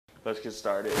Let's get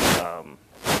started.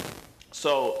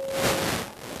 So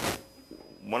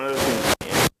one of the things we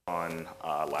did on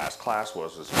last class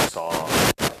was we saw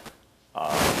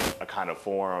a kind of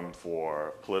forum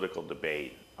for political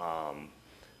debate,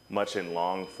 much in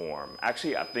long form.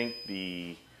 Actually, I think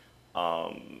the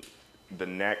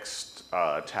next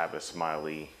Tavis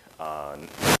Smiley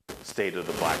State of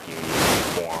the Black Union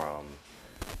Forum,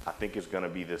 I think is going to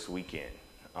be this weekend.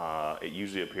 It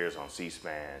usually appears on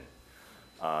C-SPAN.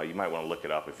 You might want to look it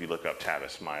up if you look up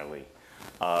Tavis Smiley.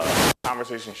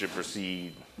 Conversation should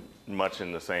proceed much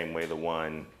in the same way the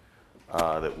one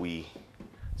that we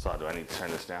saw. Do I need to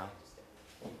turn this down?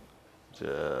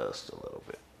 Just a little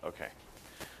bit. Okay.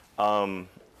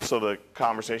 So the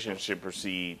conversation should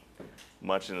proceed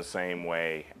much in the same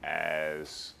way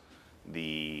as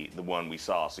the one we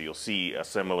saw. So you'll see a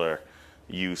similar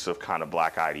use of kind of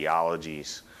black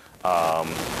ideologies,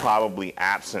 probably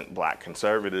absent black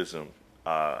conservatism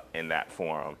in that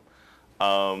forum.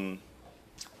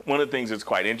 One of the things that's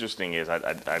quite interesting is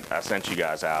I sent you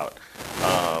guys out,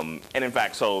 and in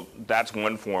fact, so that's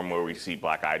one forum where we see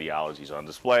black ideologies on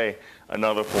display.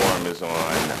 Another forum is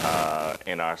on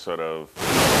in our sort of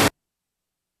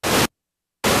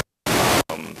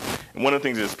one of the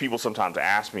things is people sometimes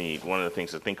ask me, one of the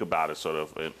things to think about is sort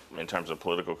of in terms of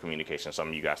political communication, some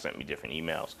of you guys sent me different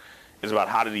emails, is about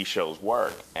how do these shows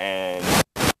work. And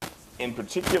in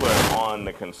particular on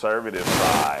the conservative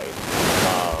side,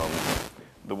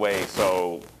 the way,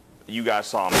 so you guys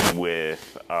saw me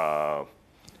with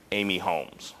Amy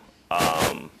Holmes.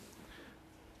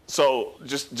 So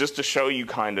just to show you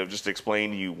kind of, just to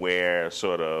explain to you where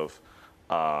sort of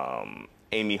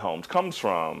Amy Holmes comes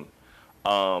from,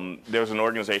 there was an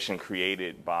organization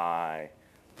created by,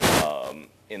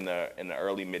 in the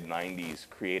early mid-90s,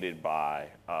 created by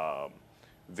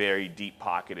very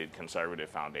deep-pocketed conservative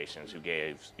foundations who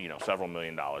gave, several $1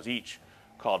 million each,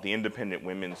 called the Independent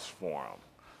Women's Forum.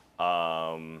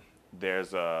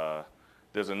 There's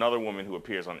another woman who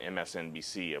appears on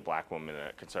MSNBC, a black woman,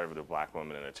 a conservative black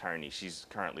woman, an attorney. She's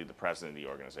currently the president of the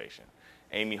organization.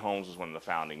 Amy Holmes was one of the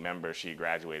founding members. She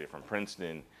graduated from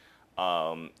Princeton.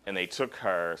 And they took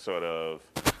her sort of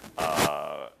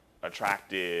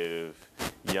attractive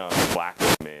young black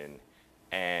woman,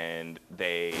 and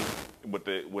they, what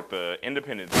the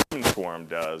Independent Women's Forum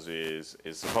does is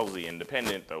supposedly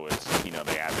independent, though it's,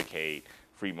 they advocate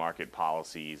free market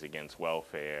policies against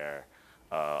welfare,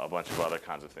 a bunch of other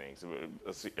kinds of things,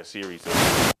 a series of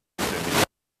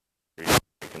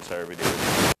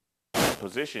conservative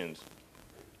positions.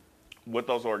 What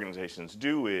those organizations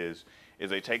do is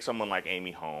they take someone like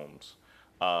Amy Holmes.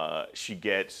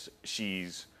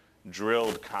 She's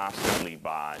drilled constantly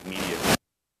by media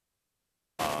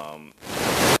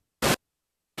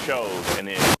shows, and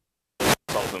then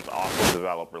consultants also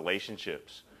develop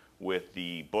relationships with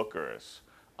the bookers.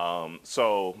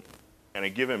 So in a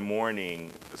given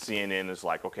morning, CNN is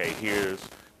like, okay, here's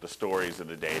the stories of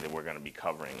the day that we're going to be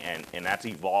covering, and that's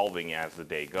evolving as the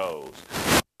day goes.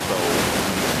 So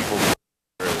people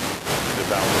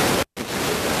develop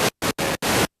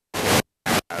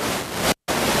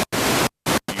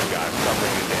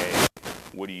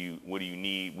what do you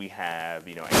need? We have,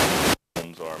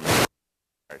 Homes or,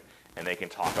 and they can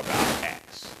talk about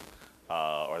X,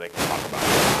 or they can talk about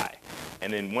Y.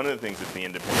 And then one of the things that the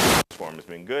Independent Forum has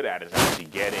been good at is actually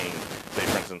getting, say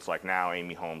for instance, like now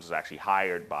Amy Holmes is actually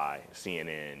hired by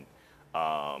CNN,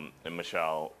 and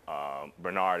Michelle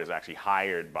Bernard is actually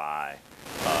hired by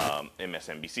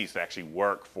MSNBC to actually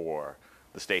work for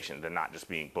the station. They're not just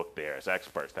being booked there as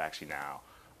experts to actually now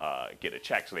get a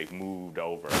check, so they've moved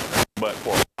over. But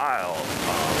for a while,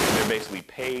 they're basically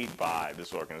paid by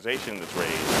this organization that's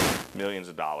raised millions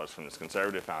of dollars from this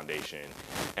conservative foundation.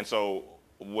 And so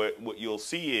what you'll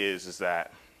see is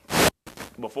that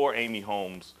before Amy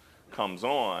Holmes comes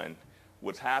on,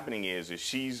 what's happening is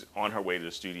she's on her way to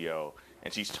the studio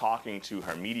and she's talking to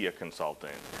her media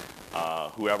consultant,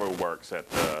 whoever works at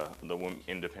the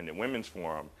Independent Women's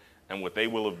Forum. And what they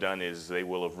will have done is they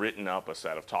will have written up a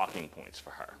set of talking points for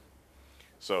her.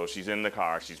 So she's in the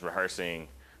car, she's rehearsing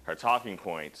her talking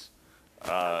points.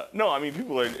 No, I mean,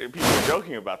 people are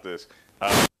joking about this.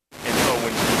 And so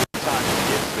when time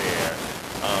gets there,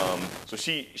 so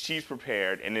she's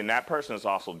prepared, and then that person is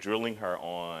also drilling her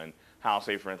on how,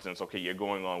 say for instance, okay, you're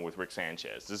going on with Rick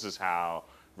Sanchez. This is how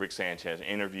Rick Sanchez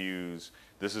interviews.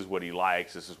 This is what he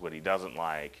likes. This is what he doesn't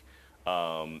like.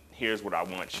 Here's what I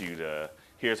want you to,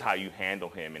 here's how you handle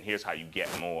him, and here's how you get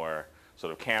more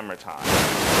sort of camera time.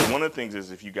 And one of the things is,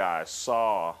 if you guys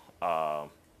saw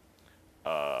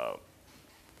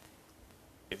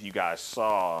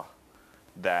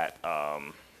that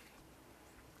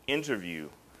interview,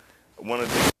 one of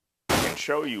the things I can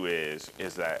show you is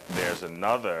that there's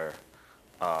another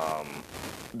a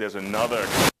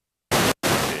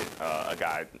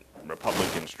guy,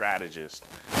 Republican strategist,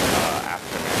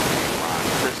 African-American, Ron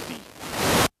Christie.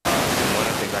 And one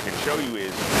of the things I can show you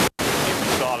is if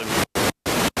you saw the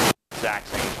exact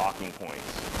same talking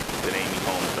points that Amy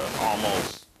Holmes does,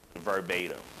 almost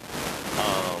verbatim.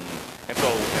 And so,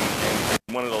 and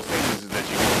one of those things is that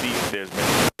you can see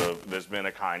there's been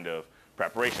a kind of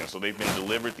preparation. So they've been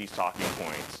delivered these talking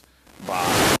points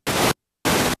by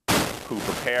who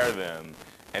prepare them,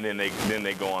 and then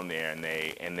they go on there and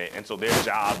so their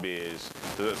job is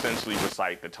to essentially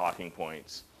recite the talking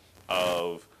points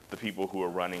of the people who are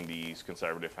running these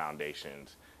conservative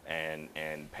foundations and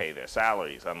pay their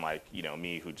salaries. Unlike, you know,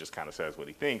 me, who just kind of says what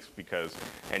he thinks, because,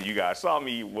 and you guys saw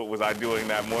me, what was I doing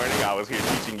that morning? I was here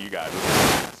teaching you guys this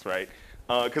class, right?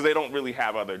 Because they don't really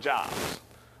have other jobs.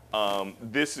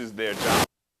 This is their job,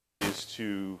 is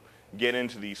to get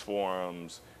into these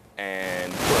forums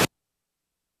and put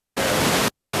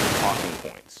talking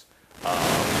points.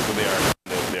 So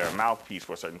they're a mouthpiece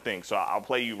for certain things. So I'll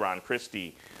play you Ron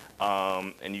Christie,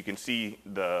 and you can see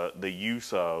the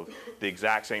use of the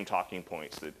exact same talking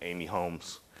points that Amy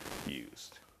Holmes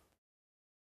used.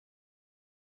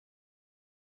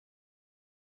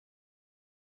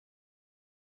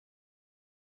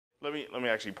 Let me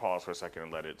actually pause for a second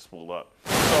and let it spool up.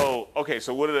 So, okay,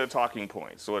 so what are the talking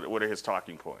points? So what are his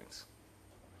talking points?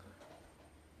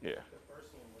 Yeah. The first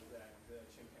one was that the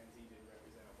chimpanzee didn't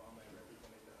represent Obama, it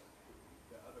represented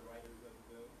the other writers of the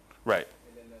bill. Right.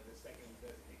 And then the second,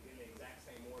 in the exact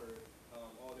same order,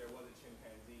 there was a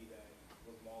chimpanzee that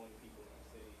was mauling people in the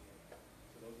city.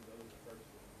 So those are the first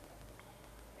ones.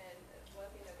 And one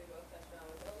thing that they both touched on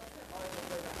was,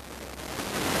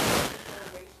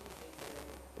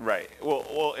 right.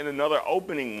 Well, and another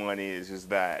opening one is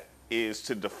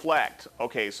to deflect.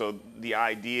 Okay, so the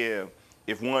idea,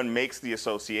 if one makes the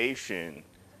association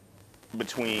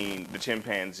between the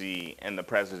chimpanzee and the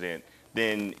president,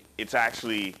 then it's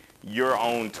actually your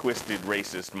own twisted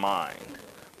racist mind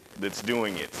that's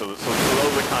doing it. So those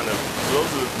are kind of,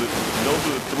 those are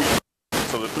the three.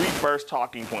 So the three first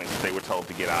talking points that they were told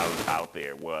to get out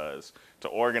there was to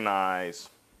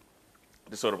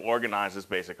sort of organize this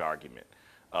basic argument.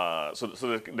 So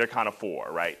they're kind of four,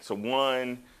 right? So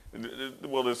one,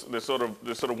 well, there's sort of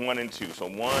one and two. So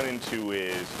one and two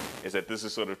is that this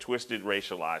is sort of twisted,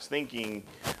 racialized thinking.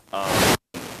 You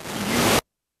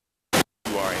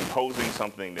are imposing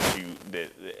something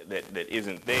that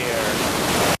isn't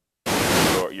there.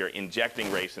 You're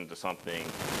injecting race into something.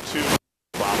 Two,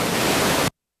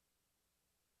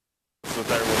 the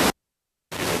third one.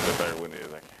 The third one is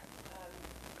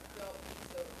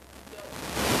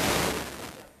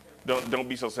don't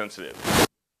be so sensitive.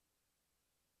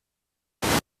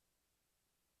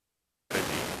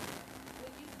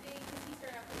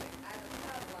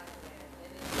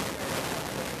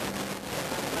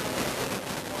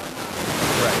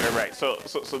 Right. So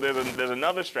there's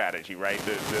another strategy, right?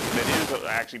 That is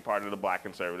actually part of the Black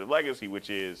conservative legacy, which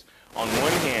is, on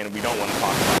one hand, we don't want to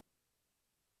talk about it.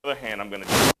 On the other hand, I'm going to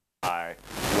justify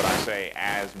what I say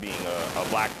as being a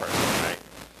Black person, right?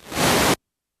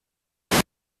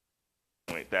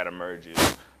 That emerges,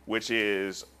 which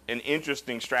is an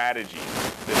interesting strategy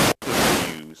that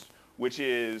is used, which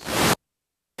is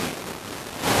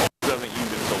doesn't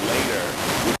use it until later.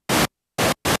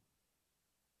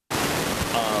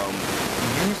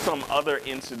 Use some other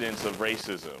incidents of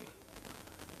racism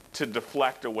to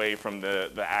deflect away from the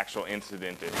actual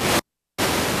incident.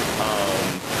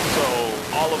 So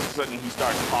all of a sudden he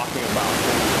starts talking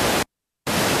about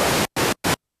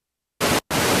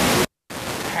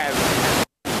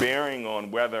bearing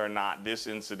on whether or not this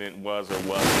incident was or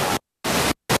was not.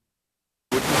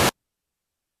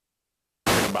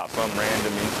 About some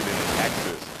random incident in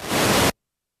Texas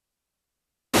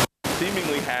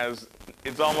seemingly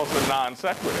it's almost a non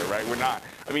sequitur, right? We're not,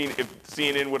 I mean, if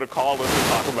CNN would have called us to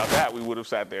talk about that, we would have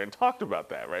sat there and talked about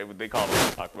that, right? But they called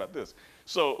us to talk about this.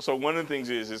 So one of the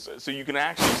things is so you can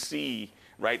actually see,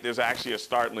 right, there's actually a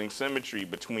startling symmetry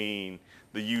between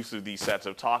the use of these sets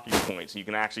of talking points. You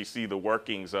can actually see the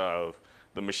workings of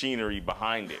the machinery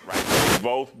behind it, right? So they've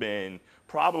both been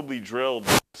probably drilled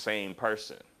by the same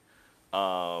person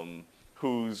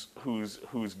who's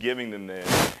giving them this.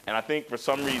 And I think for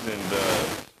some reason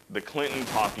the Clinton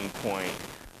talking point,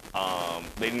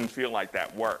 they didn't feel like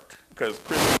that worked, because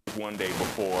Chris was one day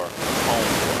before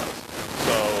Holmes was.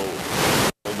 So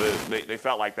they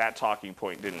felt like that talking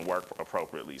point didn't work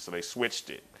appropriately, so they switched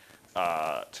it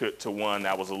to one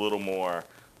that was a little more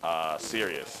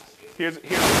serious. Here's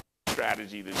a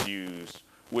strategy that's used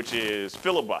which is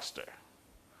filibuster,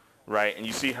 right? And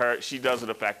you see her, she does it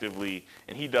effectively,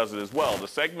 and he does it as well. The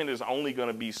segment is only going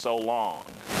to be so long,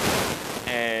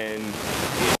 and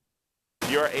if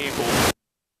you're able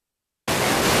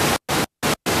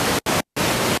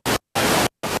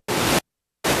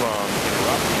from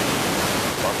interrupting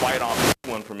or fight off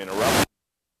one from interrupting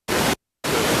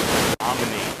to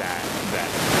dominate that.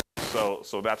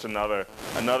 So that's another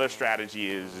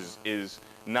strategy is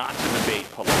not to debate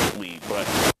politely, but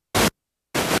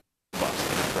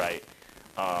bust, right?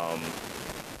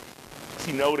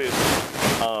 See, notice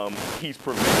he's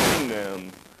preventing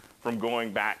them from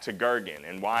going back to Gergen.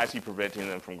 And why is he preventing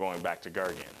them from going back to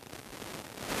Gergen?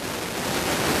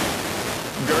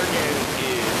 Gergen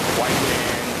is a white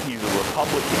man. He's a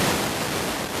Republican,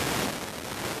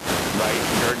 right?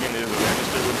 Gergen is a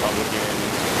registered Republican.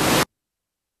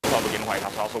 Republican White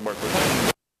House also worked with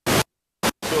him.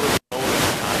 Sort of known as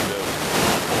kind of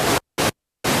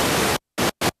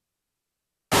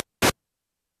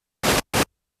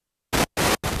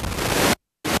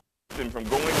them from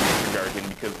going to Gergen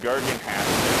because Gergen has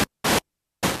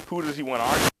who does he want to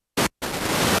argue?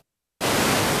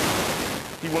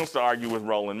 He wants to argue with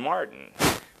Roland Martin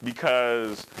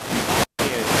because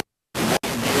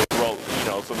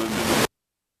so the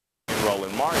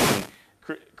Roland Martin.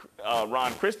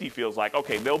 Ron Christie feels like,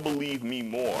 okay, they'll believe me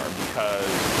more because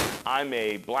I'm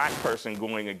a black person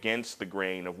going against the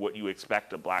grain of what you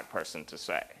expect a black person to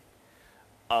say.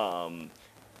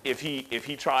 If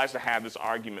he tries to have this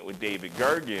argument with David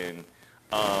Gergen,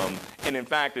 and in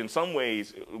fact, in some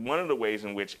ways, one of the ways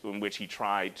in which he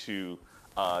tried to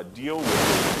deal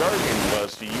with Gergen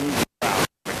was to use the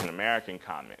African-American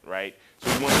comment, right? So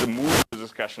he wanted to move the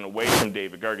discussion away from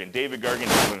David Gergen. David Gergen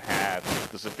doesn't have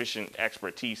the sufficient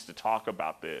expertise to talk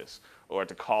about this or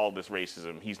to call this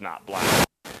racism. He's not black.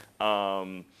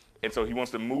 And so he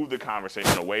wants to move the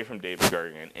conversation away from David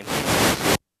Gergen. And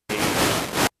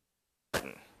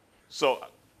so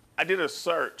I did a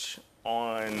search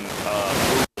on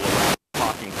Google around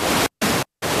talking points.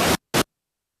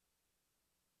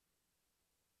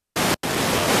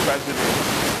 President's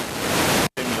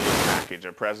stimulus package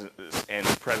or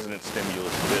president's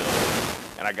stimulus bill,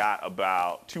 and I got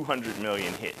about 200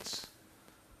 million hits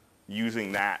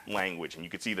using that language, and you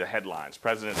could see the headlines: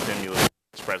 President's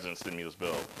stimulus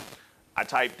bill. I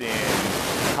typed in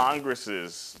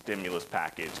Congress's stimulus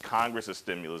package, Congress's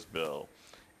stimulus bill,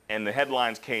 and the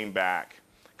headlines came back: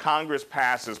 Congress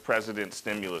passes President's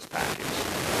stimulus package.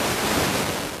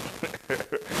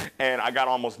 And I got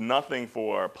almost nothing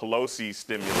for Pelosi's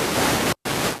stimulus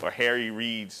package or Harry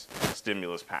Reid's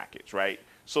stimulus package, right?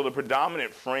 So the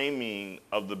predominant framing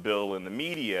of the bill in the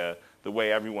media, the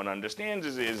way everyone understands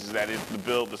it, is that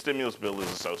the stimulus bill is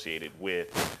associated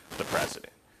with the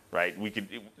president, right?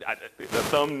 The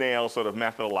thumbnail sort of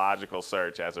methodological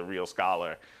search as a real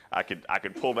scholar, I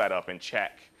could pull that up and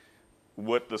check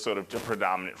what the sort of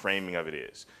predominant framing of it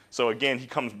is. So again, he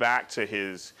comes back to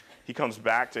his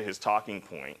talking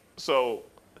point. So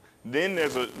then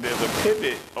there's a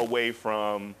pivot away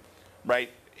from,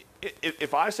 right?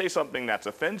 If I say something that's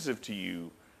offensive to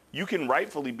you, you can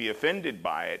rightfully be offended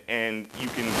by it, and you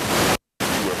can be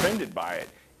offended by it,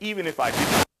 even if I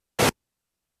didn't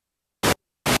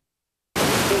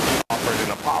offered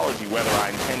an apology, whether I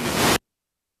intended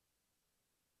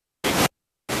to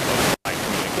my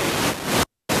communication.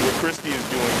 What Christie is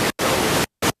doing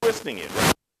is twisting it,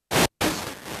 right?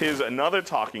 Another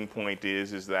talking point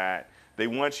is that they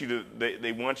want you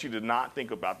to not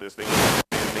think about this. They want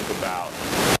you to think about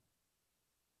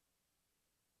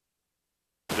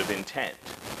the intent.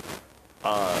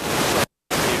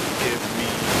 If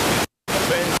the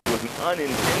offense was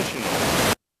unintentional,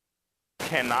 you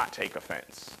cannot take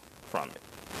offense from it.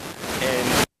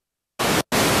 And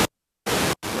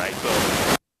right, so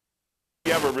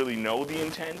you ever really know the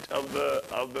intent of the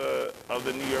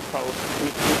New York Post? We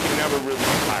can never really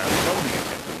entirely know the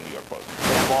intent of the New York Post.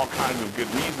 They have all kinds of good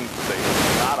reasons to say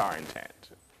this is not our intent.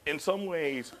 In some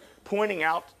ways, pointing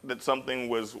out that something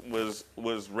was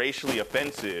racially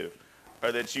offensive,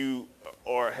 or that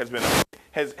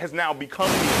has now become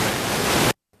the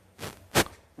offense,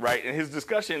 right? In his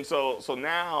discussion, so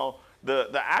now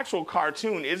the actual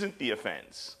cartoon isn't the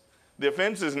offense. The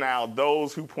offense is now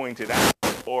those who point it out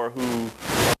or who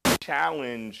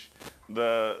challenge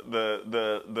the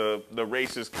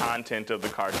racist content of the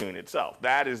cartoon itself.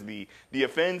 That is the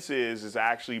offense is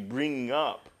actually bringing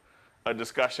up a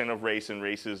discussion of race and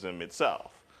racism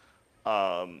itself.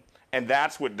 And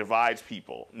that's what divides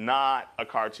people, not a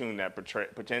cartoon that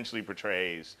potentially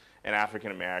portrays an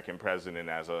African-American president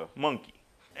as a monkey.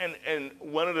 And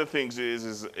one of the things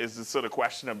is the sort of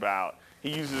question about, He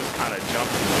uses this kind of jump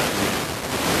to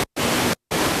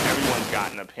everyone's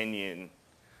got an opinion,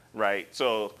 right?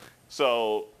 So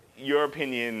your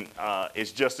opinion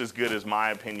is just as good as my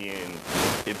opinion.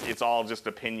 It's all just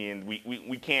opinion.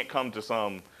 We can't come to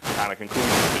some kind of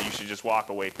conclusion, so you should just walk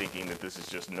away thinking that this is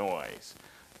just noise.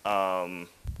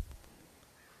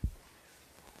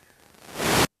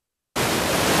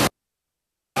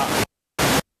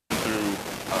 Through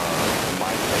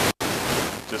my place,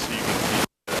 just so you can see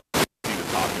the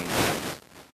talking points.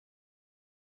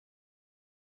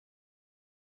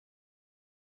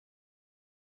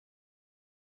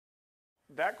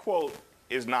 That quote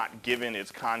is not given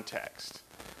its context,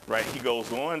 right? He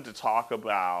goes on to talk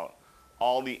about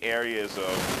all the areas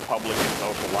of public and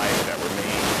social life that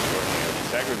remain extraordinarily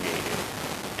segregated,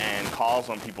 and calls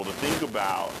on people to think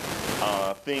about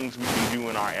things we can do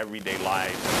in our everyday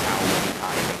lives and how we can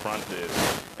kind of confront this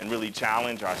and really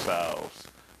challenge ourselves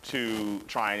to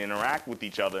try and interact with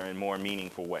each other in more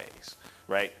meaningful ways,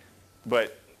 right?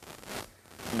 But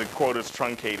the quote is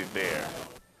truncated there.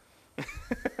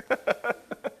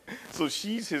 So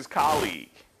she's his colleague.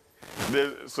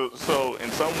 So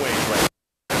in some ways, like,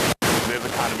 there's a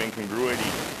kind of incongruity,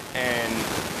 and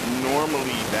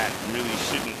normally that really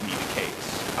shouldn't be the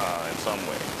case in some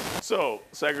ways. So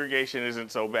segregation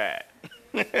isn't so bad,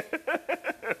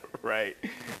 right?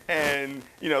 And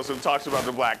so it talks about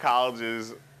the black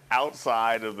colleges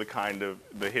outside of the kind of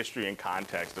the history and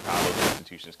context of how those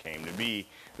institutions came to be.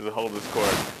 There's a whole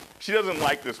discourse. She doesn't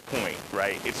like this point,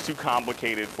 right? It's too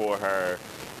complicated for her.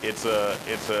 It's a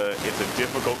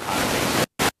difficult kind of thing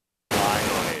to line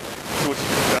on it. So what she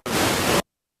does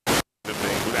the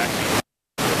thing would actually,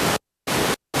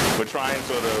 but try and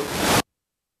sort of,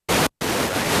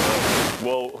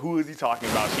 well, who is he talking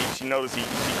about? She noticed he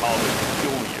calls it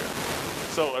peculiar.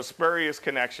 So a spurious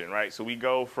connection, right? So we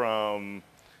go from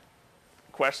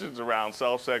questions around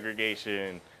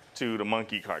self-segregation to the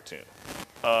monkey cartoon.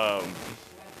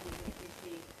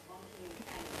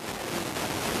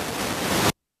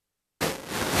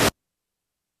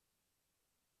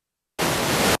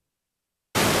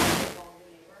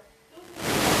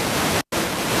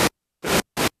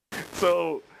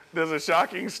 So there's a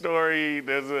shocking story.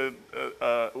 There's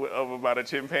about a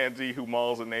chimpanzee who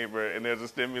mauls a neighbor, and there's a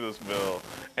stimulus bill,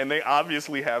 and they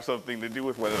obviously have something to do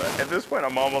with one another. At this point,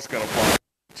 I'm almost gonna fall off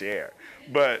the chair,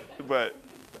 but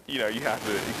you have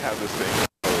this thing.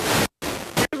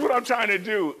 Here's what I'm trying to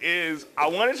do is I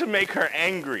wanted to make her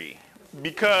angry,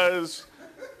 because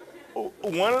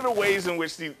one of the ways in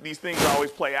which these things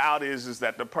always play out is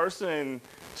that the person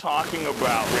talking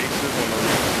about racism or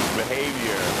racist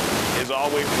behavior is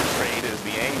always portrayed as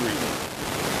the angry one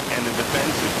and the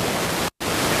defensive one.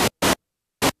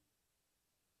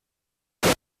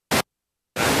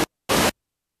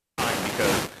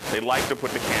 Because they like to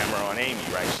put the camera on Amy,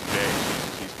 right?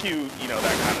 She's cute,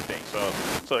 that kind of thing. So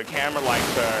the camera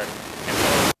likes her, and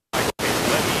so like, okay,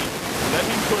 let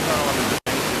me put her on the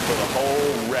defensive for the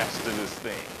whole rest of this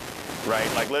thing. Right,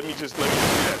 like let me just do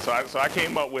that. So I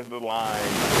came up with the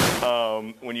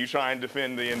line: when you try and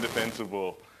defend the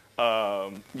indefensible,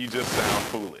 you just sound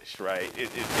foolish, right?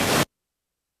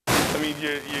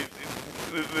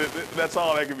 That's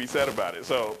all that can be said about it.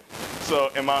 So,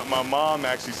 and my mom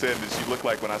actually said that she looked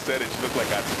like, when I said it, she looked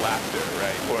like I slapped her,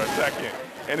 right, for a second,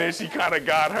 and then she kind of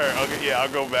got her. Okay, yeah, I'll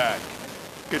go back,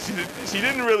 because she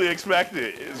didn't really expect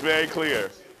it. It's very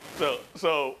clear.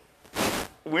 So.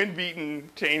 When beaten,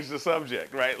 change the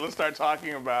subject, right? Let's start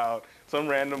talking about some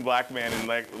random black man in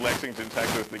Lexington,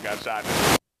 Texas that got shot.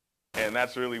 And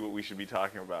that's really what we should be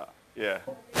talking about. Yeah.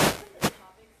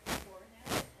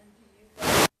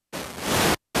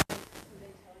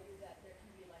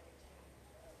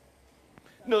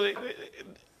 No, they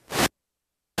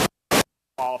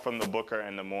call from the Booker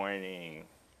in the morning,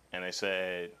 and they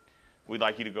said, we'd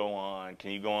like you to go on.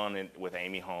 Can you go on with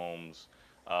Amy Holmes?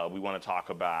 We want to talk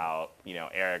about,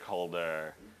 Eric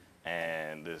Holder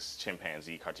and this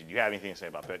chimpanzee cartoon. Do you have anything to say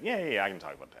about that? Yeah, I can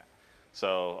talk about that.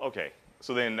 So, okay.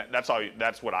 So then that's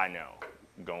what I know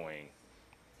going.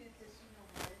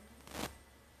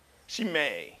 She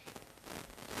may.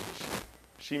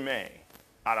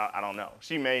 I don't know.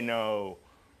 She may know,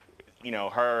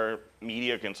 her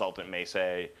media consultant may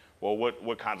say, well,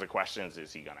 what kinds of questions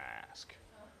is he going to ask?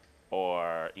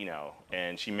 Or,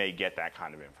 and she may get that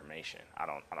kind of information. I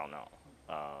don't know.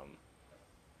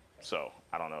 So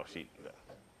I don't know if she.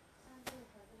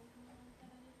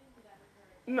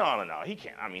 No. He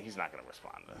can't. I mean, he's not going to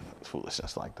respond to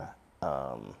foolishness like that.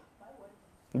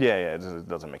 Yeah. It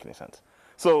doesn't make any sense.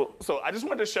 So I just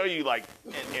wanted to show you, like,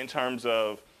 in terms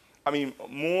of,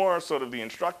 more sort of the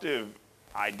instructive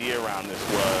idea around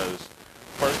this was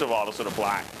first of all, the sort of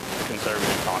black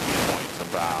conservative talking points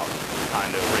about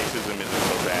kind of racism isn't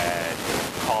so bad,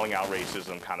 calling out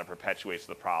racism kind of perpetuates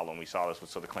the problem. We saw this with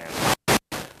sort of Klan.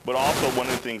 But also one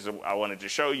of the things that I wanted to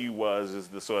show you is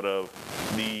the sort of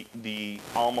the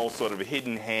almost sort of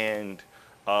hidden hand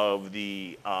of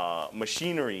the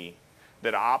machinery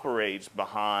that operates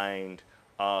behind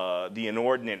the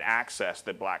inordinate access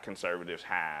that black conservatives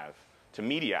have to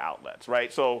media outlets,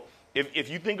 right? So if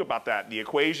you think about that, the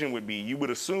equation would be, you would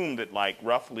assume that like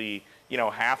roughly,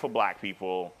 half of black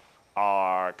people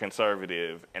are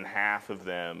conservative and half of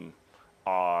them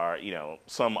are,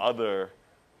 some other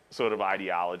sort of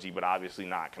ideology, but obviously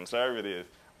not conservative,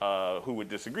 who would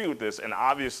disagree with this. And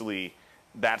obviously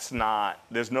there's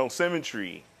no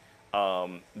symmetry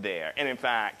there. And in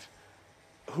fact,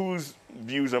 whose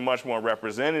views are much more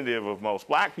representative of most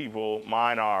black people,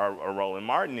 mine are, or Roland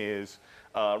Martin is.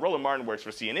 Roland Martin works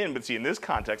for CNN, but see, in this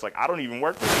context, like, I don't even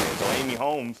work for CNN, so Amy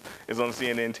Holmes is on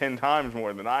CNN 10 times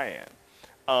more than I am.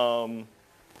 But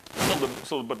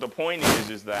the point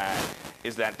is that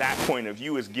point of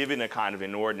view is given a kind of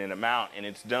inordinate amount, and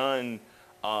it's done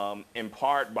in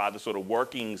part by the sort of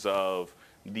workings of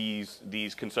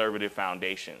these conservative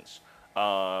foundations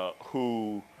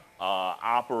who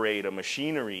operate a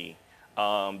machinery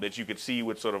that you could see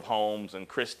with sort of Holmes and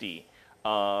Christie.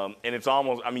 And it's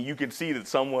almost, you could see that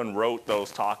someone wrote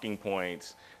those talking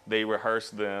points, they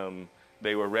rehearsed them,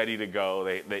 they were ready to go,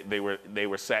 they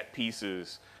were set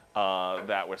pieces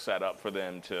that were set up for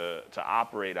them to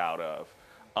operate out of.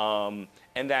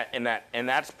 And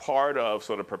that's part of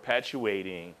sort of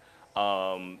perpetuating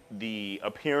the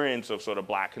appearance of sort of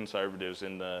black conservatives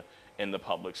in the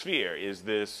public sphere, is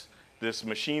this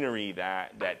machinery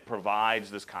that provides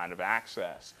this kind of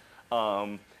access.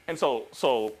 And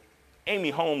so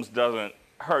Amy Holmes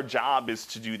her job is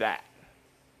to do that.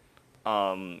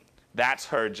 That's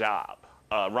her job.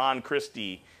 Ron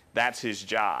Christie, that's his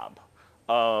job.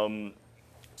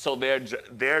 So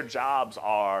their jobs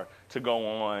are to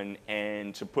go on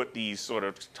and to put these sort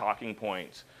of talking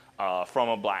points from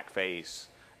a black face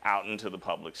out into the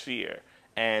public sphere.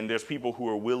 And there's people who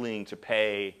are willing to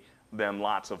pay them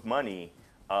lots of money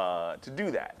to do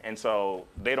that. And so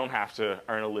they don't have to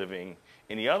earn a living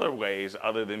any other ways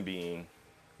other than being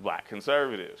black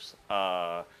conservatives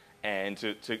and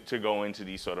to go into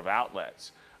these sort of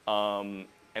outlets. And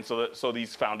so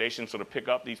these foundations sort of pick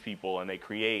up these people and they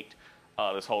create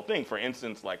this whole thing. For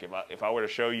instance, like if I were to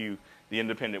show you the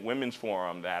Independent Women's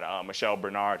Forum that Michelle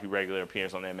Bernard, who regularly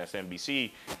appears on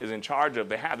MSNBC, is in charge of,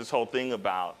 they have this whole thing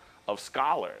of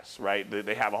scholars, right?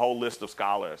 They have a whole list of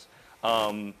scholars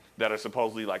that are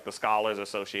supposedly like the scholars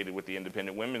associated with the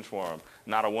Independent Women's Forum.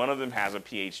 Not a one of them has a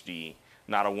PhD.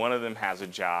 Not a one of them has a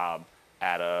job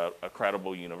at a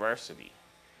credible university,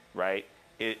 right?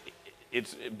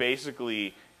 It's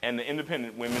basically, and the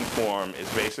Independent Women's Forum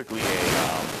is basically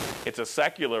it's a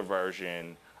secular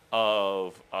version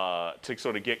of, to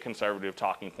sort of get conservative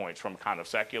talking points from kind of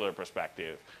secular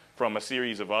perspective, from a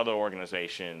series of other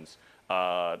organizations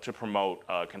to promote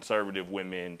conservative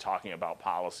women talking about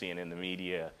policy and in the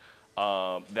media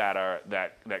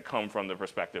that come from the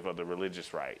perspective of the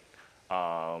religious right.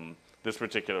 This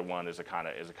particular one is a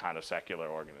kind of secular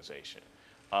organization.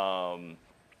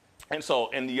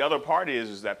 And the other part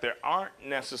is that there aren't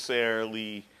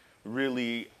necessarily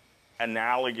really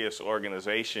analogous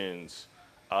organizations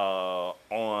on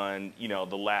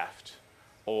the left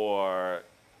or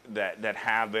that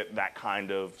have that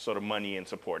kind of sort of money and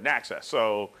support and access.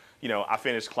 So I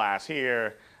finished class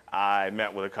here. I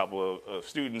met with a couple of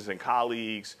students and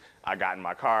colleagues. I got in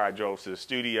my car. I drove to the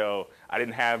studio. I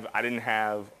didn't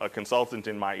have a consultant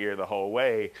in my ear the whole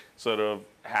way, sort of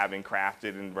having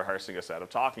crafted and rehearsing a set of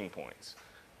talking points.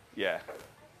 Yeah.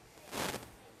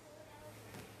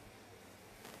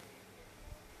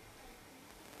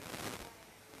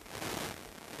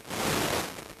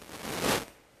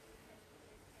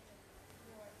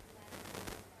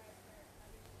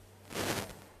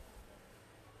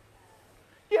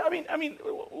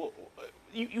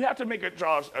 You have to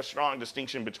draw a strong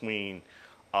distinction between,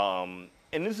 and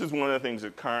this is one of the things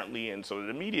that currently in sort of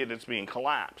the media that's being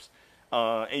collapsed,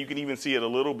 and you can even see it a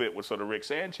little bit with sort of Rick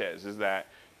Sanchez, is that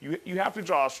you have to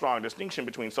draw a strong distinction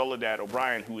between Soledad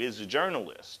O'Brien, who is a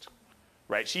journalist,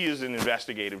 right? She is an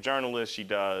investigative journalist. She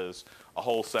does a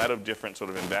whole set of different sort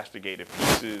of investigative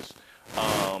pieces,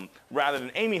 rather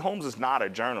than Amy Holmes is not a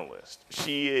journalist.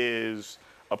 She is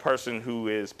a person who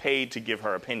is paid to give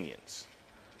her opinions.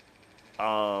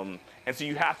 And so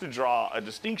you have to draw a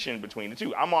distinction between the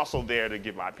two. I'm also there to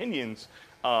give my opinions,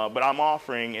 but I'm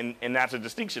offering, and that's a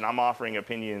distinction, I'm offering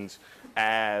opinions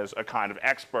as a kind of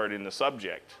expert in the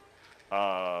subject,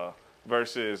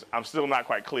 versus I'm still not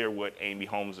quite clear what Amy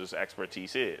Holmes's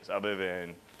expertise is, other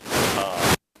than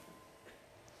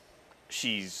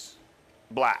she's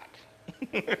black.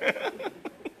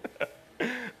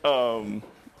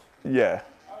 Yeah.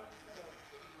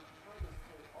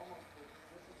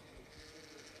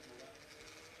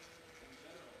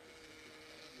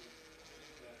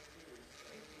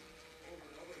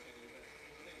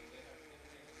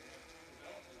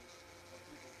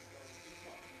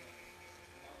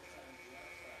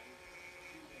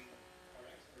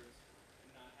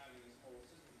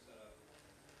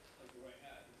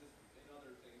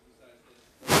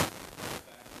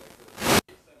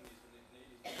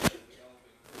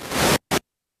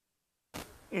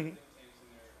 Mm-hmm.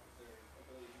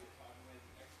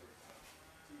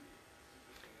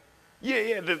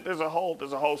 Yeah. There's a whole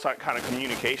kind of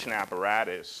communication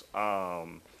apparatus,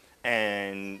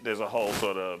 and there's a whole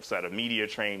sort of set of media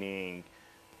training,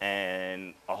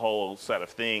 and a whole set of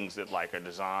things that like are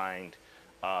designed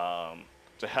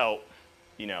to help,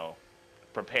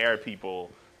 prepare people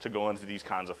to go into these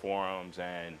kinds of forums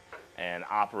and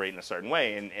operate in a certain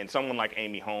way. And someone like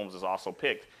Amy Holmes is also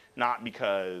picked not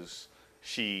because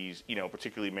she's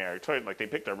particularly meritorious. Like they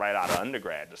picked her right out of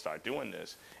undergrad to start doing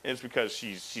this, and it's because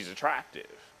she's attractive,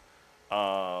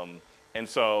 and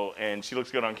she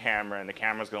looks good on camera, and the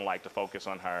camera's gonna like to focus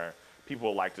on her. People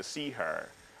will like to see her,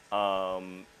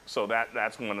 so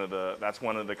that's one of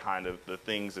the kind of the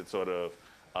things that sort of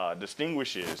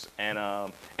distinguishes.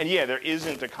 And yeah, there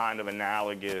isn't a kind of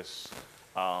analogous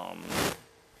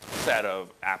set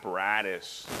of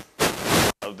apparatus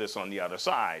of this on the other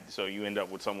side. So you end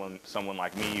up with someone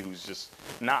like me who's just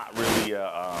not really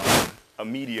a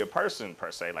media person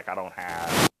per se. Like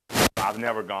I've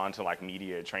never gone to like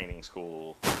media training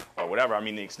school or whatever. I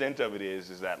mean, the extent of it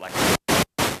is that like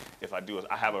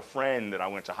I have a friend that I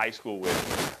went to high school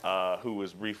with who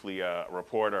was briefly a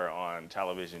reporter on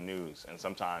television news, and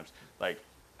sometimes like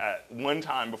at one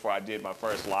time before I did my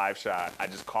first live shot, I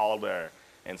just called her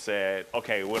and said,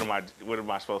 "Okay, what am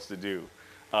I supposed to do?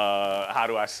 How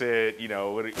do I sit?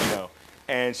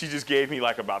 And she just gave me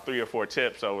like about 3 or 4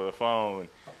 tips over the phone,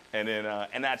 and then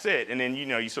and that's it. And then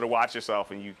you sort of watch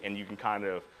yourself, and you can kind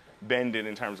of bend it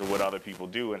in terms of what other people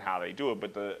do and how they do it.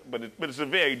 But it's a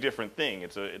very different thing.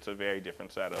 It's a very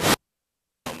different set of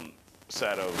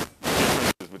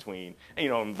differences between.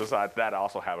 And, besides that, I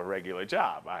also have a regular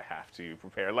job. I have to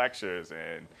prepare lectures,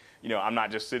 and I'm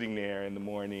not just sitting there in the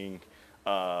morning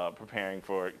preparing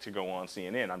to go on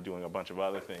CNN. I'm doing a bunch of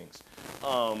other things.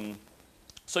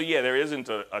 So yeah, there isn't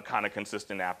a kind of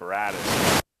consistent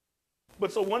apparatus.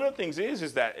 But so one of the things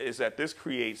is that this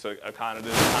creates a kind of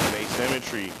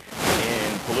asymmetry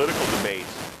in political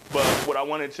debates. But what I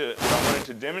wanted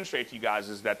to demonstrate to you guys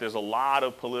is that there's a lot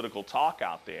of political talk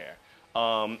out there,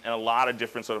 and a lot of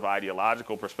different sort of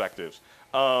ideological perspectives.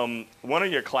 One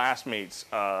of your classmates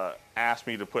asked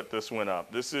me to put this one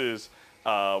up. This is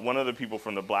one of the people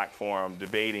from the Black Forum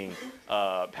debating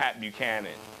Pat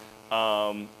Buchanan.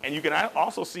 And you can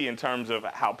also see in terms of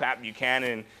how Pat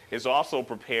Buchanan is also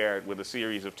prepared with a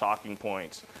series of talking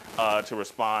points to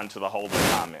respond to the Holden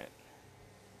comment.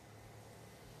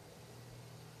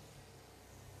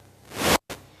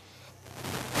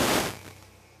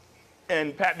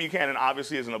 And Pat Buchanan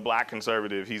obviously isn't a black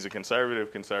conservative. He's a conservative.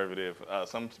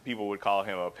 Some people would call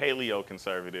him a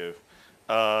paleo-conservative.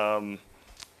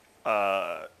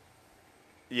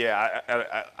 Yeah,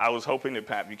 I was hoping that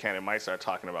Pat Buchanan might start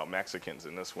talking about Mexicans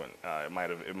in this one.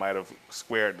 It might have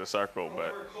squared the circle,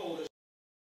 but.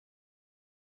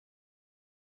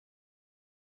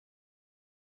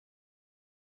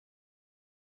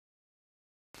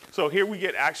 So here we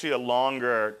get actually a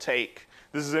longer take.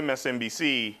 This is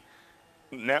MSNBC.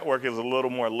 Network is a little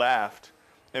more left.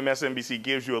 MSNBC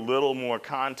gives you a little more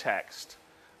context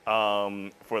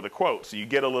for the quote. So you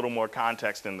get a little more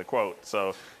context in the quote.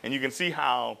 So, and you can see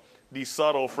how these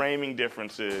subtle framing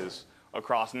differences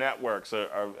across networks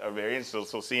are very interesting.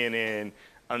 So CNN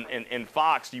and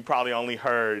Fox, you probably only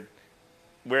heard,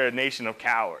 "We're a nation of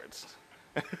cowards."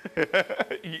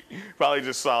 You probably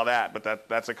just saw that, but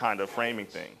that's a kind of framing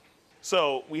thing.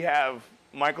 So we have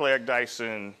Michael Eric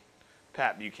Dyson,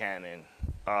 Pat Buchanan.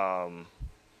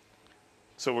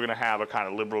 So we're going to have a kind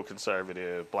of liberal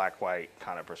conservative, black-white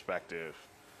kind of perspective.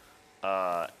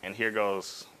 And here it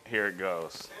goes.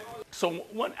 So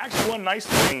one nice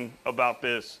thing about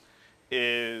this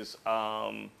is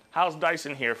how's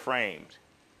Dyson here framed?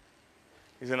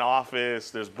 He's in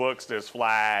office, there's books, there's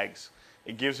flags.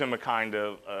 It gives him a kind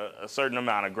of a certain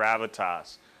amount of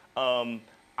gravitas.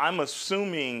 I'm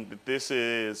assuming that this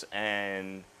is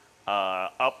an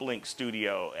uplink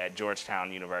studio at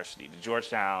Georgetown University.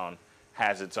 Georgetown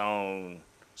has its own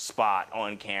spot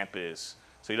on campus,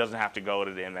 so he doesn't have to go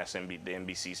to the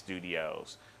NBC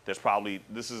studios. There's probably,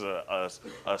 this is a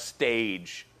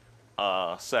stage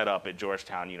set up at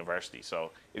Georgetown University.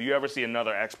 So if you ever see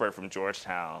another expert from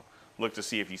Georgetown, look to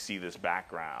see if you see this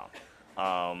background.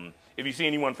 If you see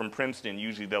anyone from Princeton,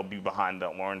 usually they'll be behind the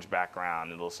orange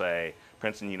background. It'll say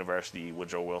Princeton University,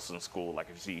 Woodrow Wilson School. Like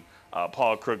if you see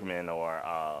Paul Krugman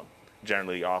or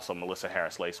generally also Melissa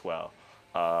Harris Lacewell,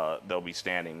 they'll be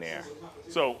standing there.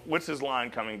 So what's his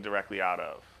line coming directly out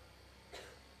of?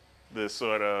 This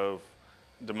sort of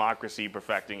democracy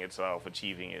perfecting itself,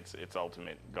 achieving its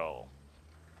ultimate goal.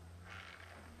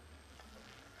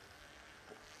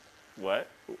 What?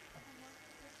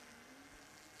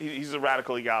 He's a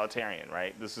radical egalitarian,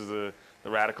 right? This is the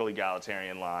radical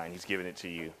egalitarian line. He's giving it to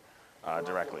you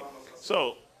directly.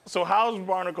 So how's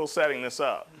Barnacle setting this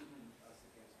up?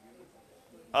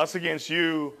 Us against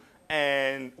you,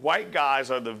 and white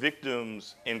guys are the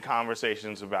victims in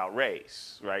conversations about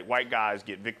race, right? White guys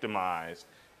get victimized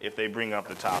if they bring up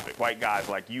the topic. White guys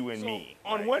like you and me.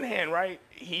 On one hand, right,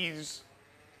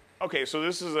 okay, so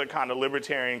this is a kind of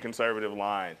libertarian conservative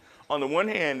line. On the one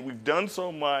hand, we've done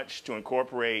so much to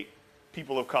incorporate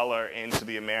people of color into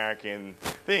the American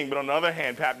thing, but on the other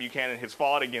hand, Pat Buchanan has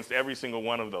fought against every single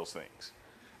one of those things,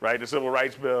 right? The Civil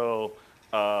Rights Bill,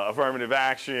 affirmative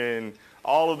action,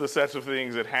 all of the sets of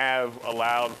things that have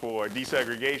allowed for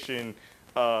desegregation.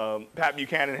 Pat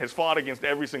Buchanan has fought against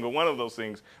every single one of those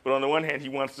things, but on the one hand, he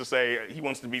wants to say, he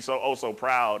wants to be so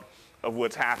proud of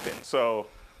what's happened. So,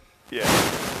 yeah.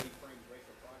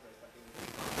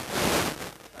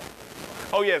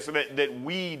 Oh yeah, so that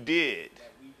we did.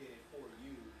 That we did it for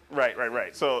you.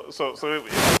 Right. So it was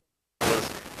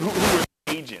who were the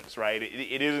agents, right?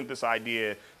 It isn't this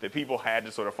idea that people had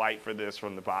to sort of fight for this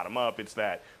from the bottom up. It's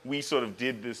that we sort of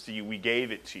did this to you. We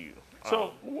gave it to you.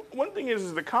 So one thing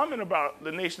is the comment about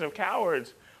the nation of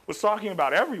cowards was talking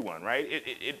about everyone, right?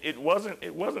 It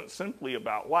wasn't simply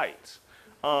about whites.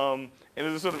 And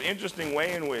there's a sort of interesting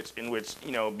way in which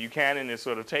Buchanan is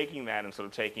sort of taking that and sort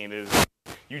of taking it as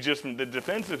the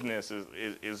defensiveness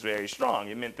is very strong.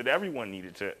 It meant that everyone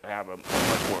needed to have a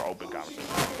much more open conversation.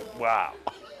 Wow.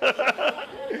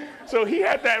 So he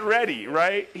had that ready,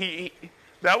 right?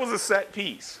 That was a set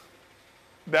piece.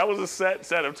 That was a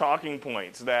set of talking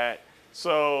points that,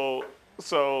 so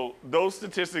those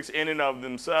statistics in and of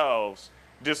themselves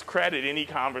discredit any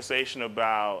conversation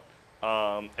about,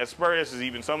 as spurious as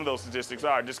even some of those statistics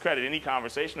are, discredit any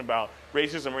conversation about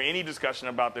racism or any discussion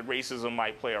about that racism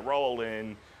might play a role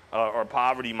in, or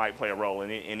poverty might play a role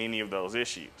in any of those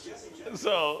issues.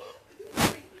 So,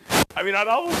 I mean, I'd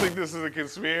almost think this is a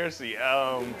conspiracy.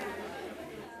 And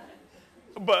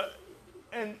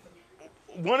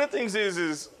one of the things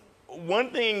is one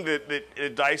thing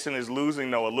that Dyson is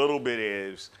losing though a little bit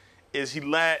is he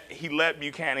let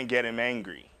Buchanan get him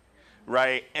angry,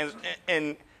 right?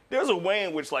 And there's a way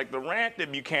in which, like, the rant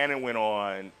that Buchanan went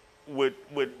on would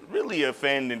really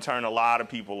offend and turn a lot of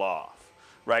people off,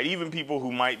 right? Even people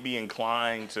who might be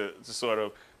inclined to sort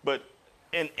of, but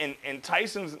and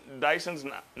Dyson's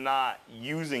not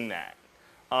using that.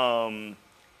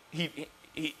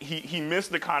 He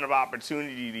missed the kind of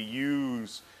opportunity to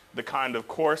use the kind of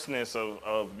coarseness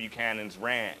of Buchanan's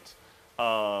rant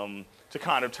to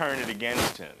kind of turn it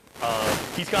against him.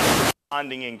 He's kind of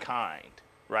responding in kind.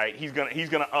 Right, he's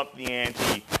gonna up the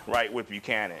ante, right, with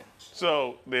Buchanan.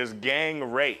 So there's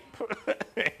gang rape,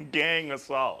 gang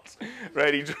assaults,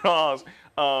 right? He draws,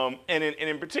 and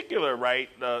in particular, right,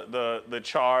 the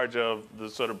charge of the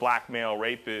sort of black male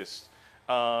rapist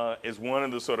is one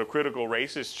of the sort of critical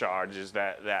racist charges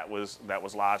that was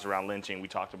lodged around lynching. We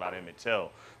talked about Emmett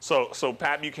Till. So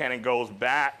Pat Buchanan goes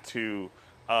back to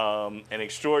an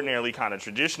extraordinarily kind of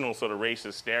traditional sort of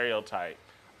racist stereotype.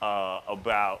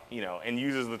 About, and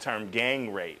uses the term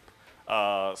gang rape.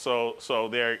 So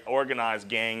they're organized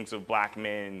gangs of black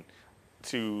men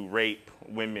to rape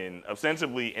women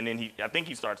ostensibly, and then I think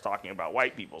he starts talking about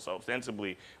white people. So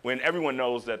ostensibly, when everyone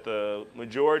knows that the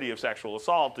majority of sexual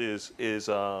assault is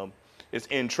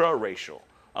intra-racial.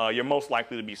 You're most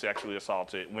likely to be sexually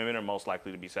assaulted. Women are most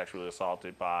likely to be sexually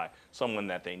assaulted by someone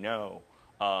that they know,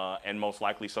 and most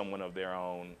likely someone of their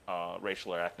own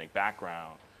racial or ethnic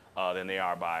background. Than they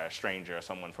are by a stranger or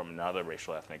someone from another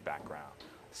racial ethnic background.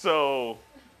 So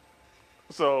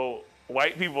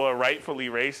white people are rightfully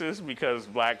racist because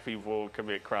black people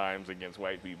commit crimes against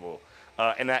white people,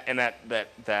 and that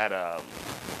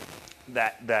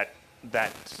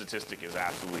statistic is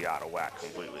absolutely out of whack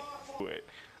completely.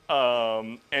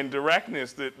 And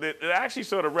directness that actually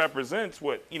sort of represents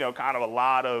what kind of a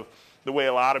lot of the way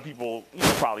a lot of people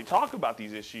probably talk about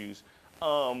these issues.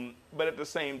 But at the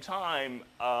same time,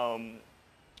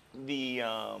 the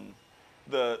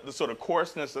sort of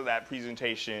coarseness of that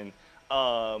presentation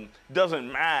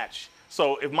doesn't match.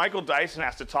 So if Michael Dyson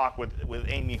has to talk with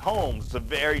Amy Holmes, it's a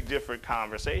very different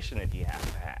conversation that he has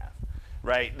to have,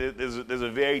 right? There's a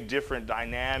very different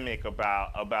dynamic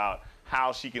about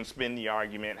how she can spin the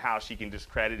argument, how she can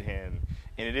discredit him,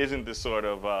 and it isn't this sort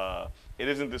of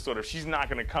she's not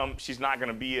going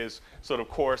to be as sort of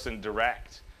coarse and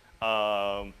direct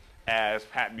as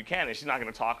Pat Buchanan. She's not going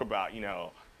to talk about,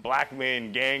 black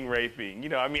men gang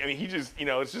raping. I mean, he just,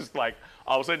 it's just like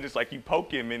all of a sudden it's like you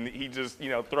poke him and he just,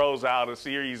 throws out a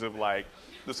series of like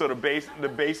the sort of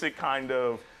basic kind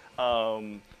of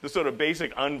the sort of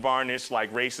basic unvarnished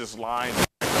like racist lines.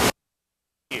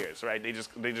 Right?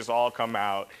 They just all come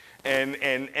out, and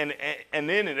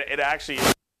then it actually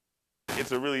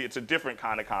it's a different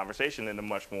kind of conversation than the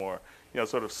much more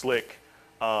sort of slick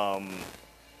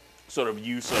sort of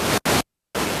use of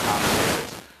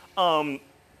commentators. I'm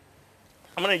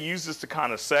going to use this to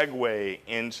kind of segue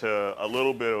into a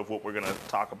little bit of what we're going to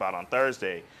talk about on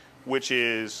Thursday, which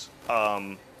is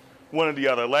one of the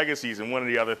other legacies and one of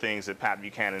the other things that Pat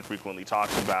Buchanan frequently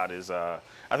talks about is I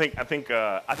think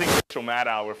Rachel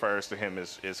Maddow refers to him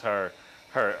as her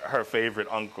favorite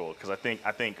uncle, because I think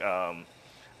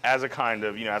as a kind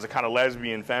of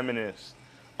lesbian feminist,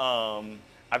 I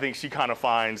think she kind of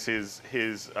finds his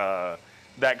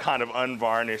that kind of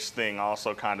unvarnished thing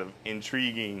also kind of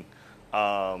intriguing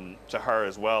to her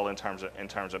as well in terms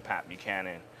of Pat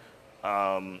Buchanan.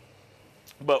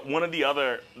 But one of the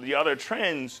other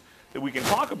trends that we can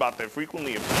talk about that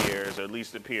frequently appears, or at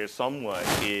least appears somewhat,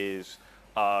 is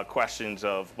questions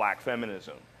of black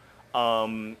feminism.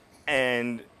 And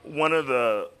one of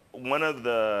the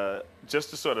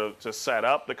just to sort of to set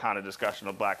up the kind of discussion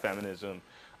of black feminism,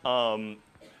 black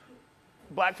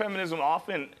feminism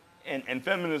often and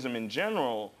feminism in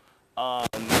general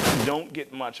don't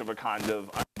get much of a kind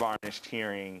of unvarnished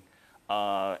hearing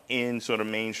in sort of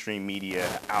mainstream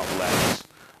media outlets.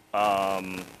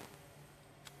 And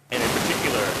in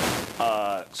particular,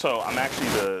 so I'm actually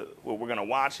what we're going to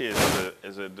watch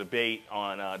is a debate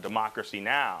on Democracy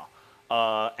Now!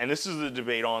 And this is the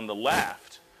debate on the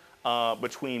left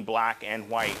between black and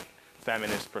white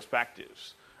feminist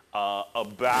perspectives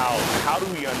about how do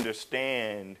we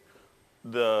understand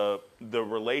the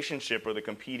relationship or the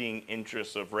competing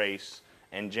interests of race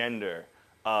and gender,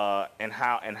 and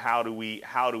how do we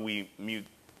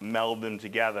meld them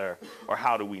together, or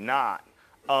how do we not?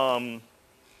 The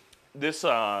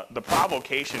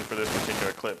provocation for this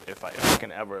particular clip, if I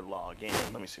can ever log in,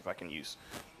 let me see if I can use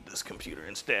this computer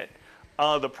instead.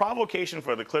 The provocation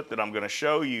for the clip that I'm going to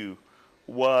show you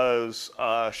was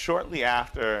shortly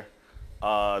after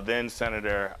then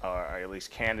Senator, or at least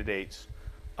candidates,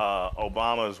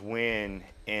 Obama's win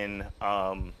in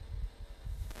after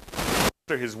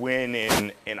his win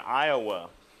in Iowa.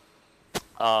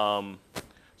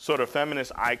 Sort of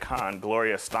feminist icon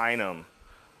Gloria Steinem,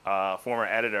 former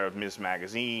editor of Ms.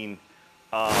 Magazine,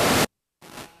 a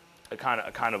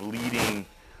kind of leading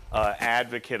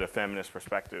advocate of feminist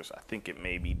perspectives. I think it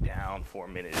may be down for a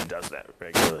minute. It does that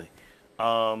regularly.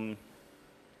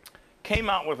 Came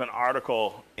out with an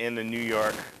article in the New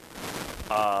York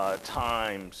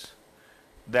Times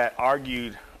that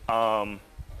argued, that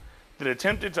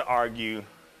attempted to argue,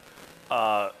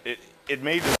 it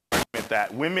made this argument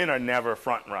that women are never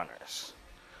front runners.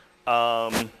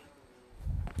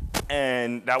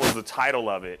 And that was the title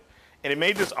of it. And it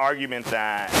made this argument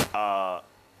that,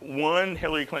 one,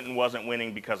 Hillary Clinton wasn't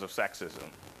winning because of sexism.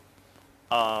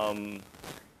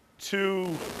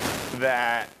 Two,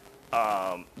 that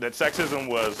sexism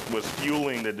was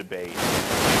fueling the debate.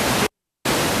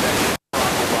 That if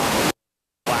Barack Obama was a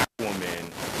black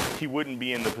woman, he wouldn't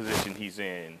be in the position he's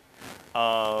in.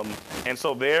 And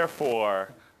so therefore,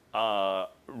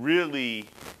 really,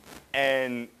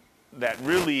 and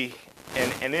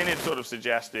then it sort of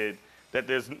suggested that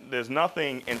there's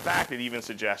nothing, in fact, it even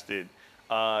suggested,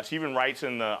 she even writes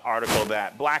in the article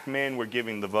that black men were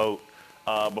giving the vote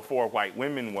before white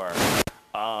women were,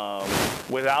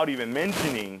 without even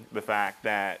mentioning the fact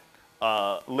that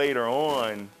later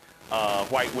on,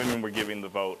 white women were giving the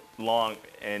vote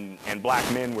and black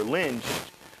men were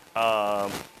lynched,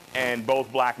 and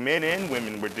both black men and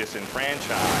women were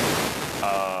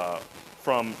disenfranchised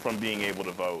from being able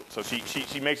to vote. So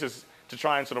she makes us to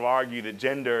try and sort of argue that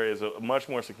gender is a much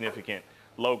more significant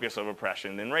locus of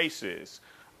oppression than race is.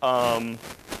 And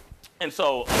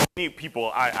so many people,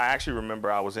 I actually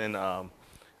remember I was in, I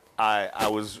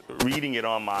was reading it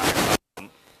on my,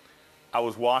 I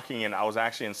was walking and I was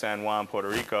actually in San Juan, Puerto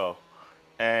Rico,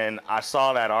 and I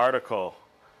saw that article,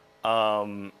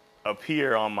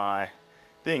 appear on my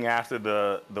thing after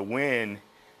the win,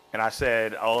 and I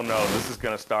said, "Oh no, this is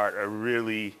going to start a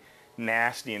really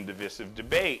nasty and divisive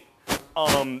debate,"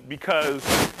 because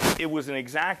it was an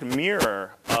exact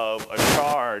mirror of a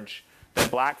charge that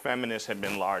black feminists had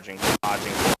been lodging for a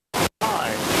long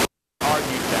time,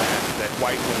 argued that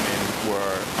white women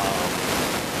were,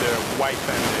 their white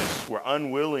feminists were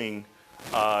unwilling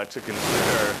to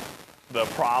consider the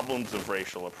problems of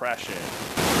racial oppression.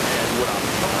 And what I'm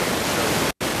trying to show you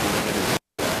is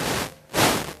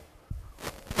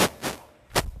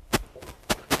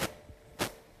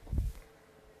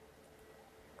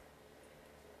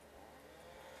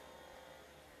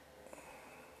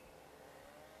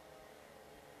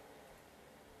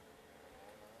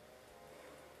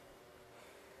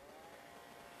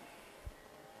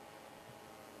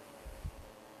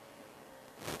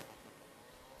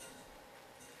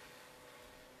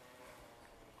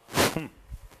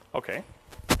okay,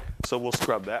 so we'll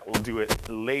scrub that. We'll do it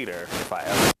later if I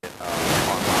ever get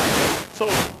online. So,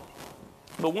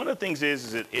 but one of the things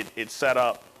is it set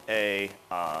up a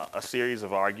series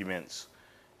of arguments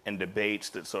and debates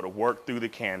that sort of worked through the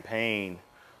campaign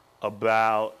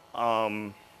about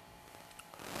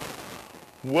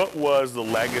what was the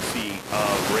legacy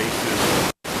of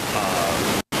racism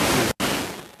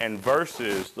and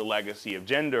versus the legacy of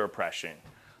gender oppression.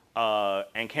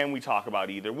 And can we talk about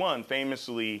either one?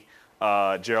 Famously,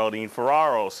 Geraldine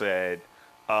Ferraro said,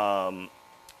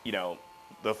 you know,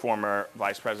 the former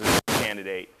vice presidential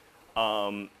candidate,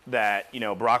 that, you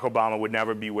know, Barack Obama would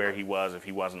never be where he was if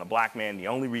he wasn't a black man. The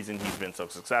only reason he's been so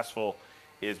successful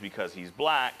is because he's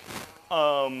black.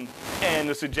 And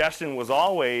the suggestion was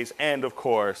always, and of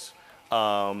course,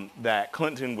 that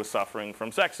Clinton was suffering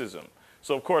from sexism.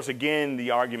 So of course, again,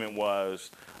 the argument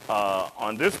was,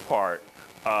 on this part,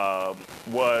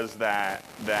 was that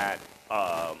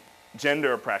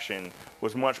gender oppression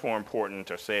was much more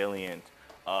important or salient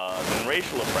than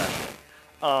racial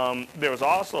oppression. There was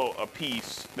also a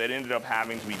piece that ended up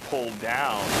having to be pulled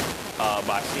down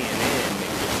by CNN. It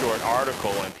was a short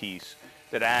article and piece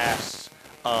that asked,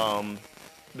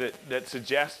 that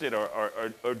suggested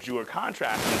or drew a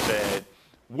contrast and said,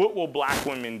 what will black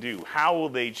women do? How will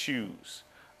they choose?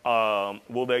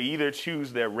 Will they either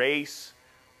choose their race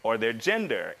or their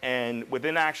gender? And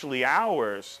within actually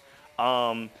hours,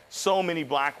 so many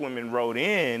black women wrote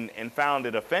in and found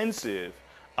it offensive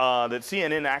that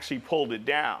CNN actually pulled it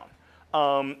down.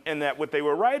 And that what they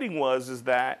were writing is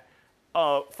that,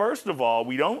 first of all,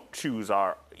 we don't choose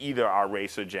either our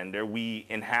race or gender. We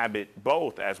inhabit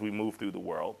both as we move through the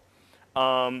world.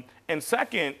 And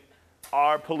second,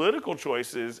 our political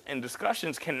choices and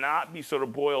discussions cannot be sort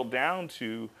of boiled down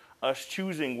to us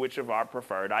choosing which of our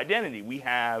preferred identity. We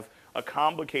have a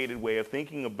complicated way of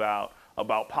thinking about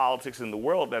politics in the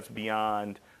world that's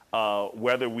beyond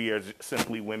whether we are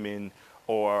simply women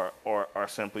or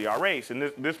simply our race.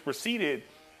 And this preceded,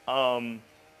 I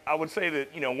would say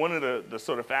that, you know, one of the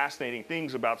sort of fascinating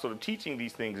things about sort of teaching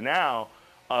these things now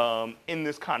in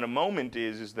this kind of moment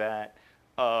is that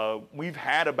we've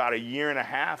had about a year and a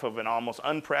half of an almost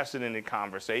unprecedented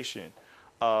conversation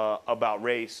about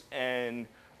race, and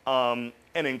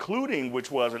including, which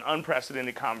was an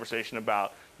unprecedented conversation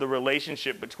about the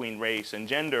relationship between race and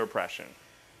gender oppression.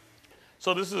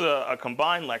 So this is a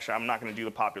combined lecture. I'm not going to do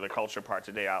the popular culture part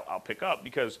today. I'll pick up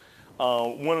because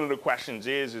one of the questions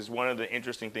is one of the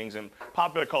interesting things, and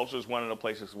popular culture is one of the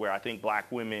places where I think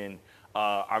black women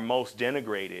are most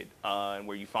denigrated and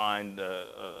where you find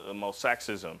the most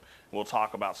sexism. We'll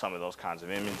talk about some of those kinds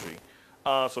of imagery.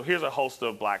 So here's a host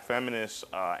of black feminists: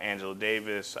 Angela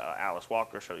Davis, Alice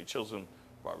Walker, Shirley Chisholm,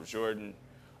 Barbara Jordan.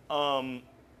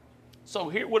 So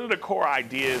here, what are the core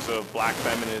ideas of black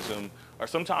feminism? Or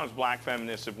sometimes black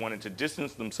feminists have wanted to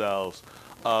distance themselves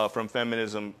from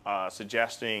feminism,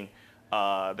 suggesting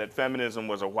that feminism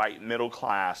was a white middle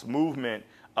class movement,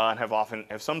 and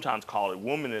have sometimes called it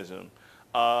womanism.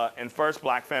 And first,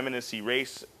 black feminists see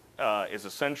race is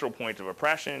a central point of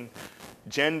oppression.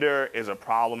 Gender is a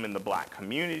problem in the black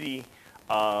community,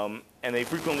 and they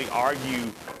frequently argue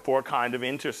for a kind of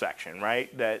intersection,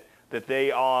 right? That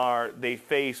they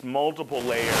face multiple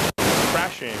layers of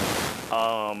oppression.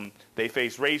 They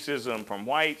face racism from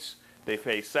whites. They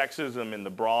face sexism in the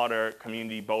broader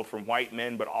community, both from white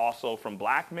men, but also from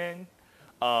black men,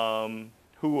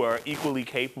 who are equally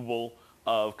capable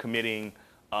of committing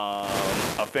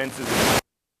offenses.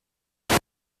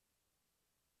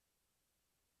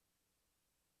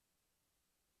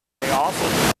 They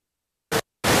also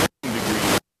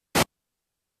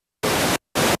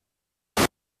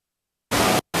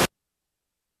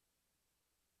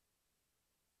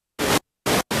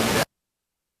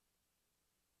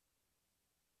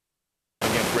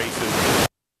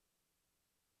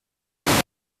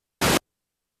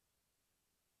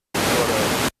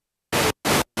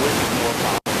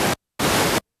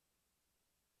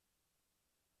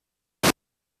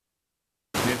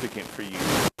significant for you.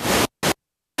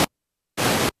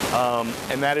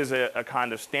 And that is a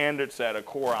kind of standard set of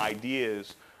core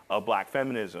ideas of black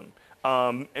feminism.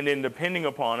 And then depending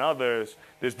upon others,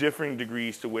 there's differing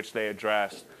degrees to which they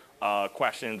address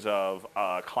questions of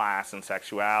class and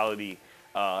sexuality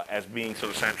as being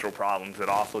sort of central problems that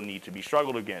also need to be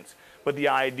struggled against. But the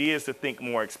idea is to think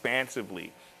more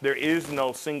expansively. There is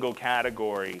no single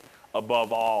category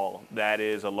above all that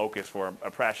is a locus for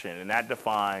oppression, and that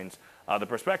defines the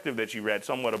perspective that you read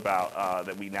somewhat about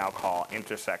that we now call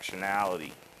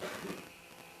intersectionality.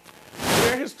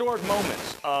 There are historic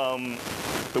moments.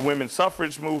 The women's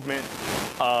suffrage movement,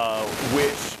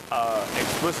 which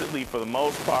explicitly, for the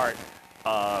most part,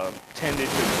 tended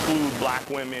to exclude black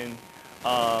women.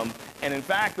 And in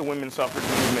fact, the women's suffrage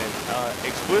movement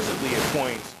explicitly at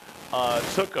points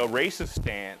took a racist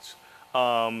stance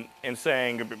in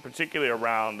saying, particularly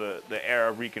around the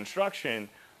era of Reconstruction,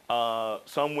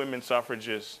 some women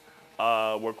suffragists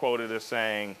were quoted as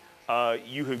saying,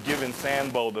 you have given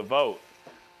Sambo the vote.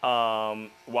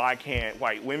 Why can't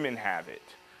white women have it?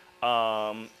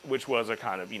 Which was a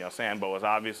kind of, Sambo was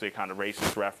obviously a kind of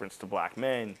racist reference to black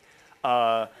men.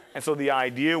 And so the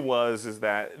idea is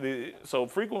that, so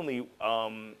frequently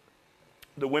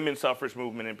the women's suffrage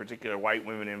movement, in particular white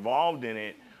women involved in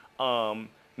it,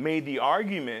 made the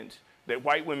argument that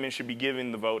white women should be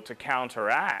given the vote to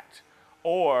counteract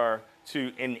or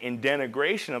to, in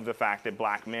denigration of the fact that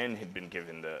black men had been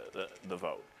given the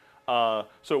vote.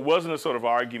 So it wasn't a sort of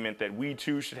argument that we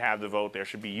too should have the vote, there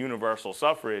should be universal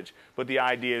suffrage, but the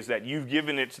idea is that you've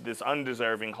given it to this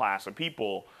undeserving class of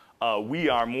people, we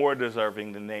are more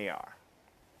deserving than they are.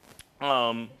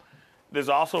 There's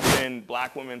also been,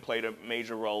 black women played a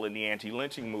major role in the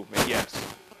anti-lynching movement, yes.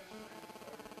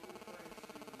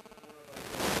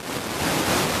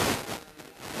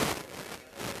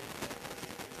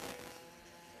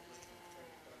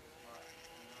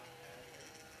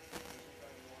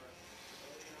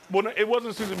 Well, it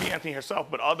wasn't Susan B. Anthony herself,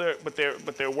 but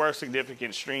there were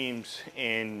significant streams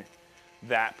in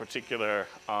that particular.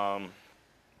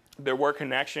 There were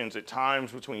connections at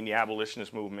times between the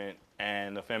abolitionist movement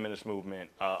and the feminist movement,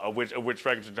 of which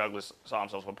Frederick Douglass saw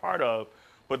himself a part of.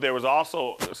 But there was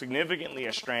also significantly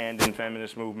a strand in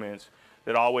feminist movements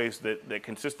that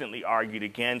consistently argued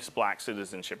against black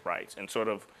citizenship rights and sort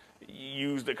of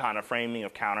used the kind of framing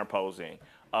of counterposing.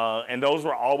 And those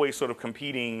were always sort of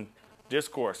competing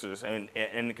discourses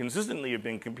and consistently have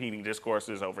been competing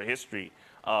discourses over history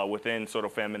within sort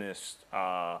of feminist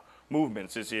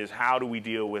movements. This is, how do we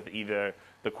deal with either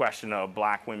the question of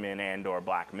black women and or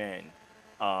black men?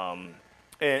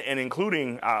 And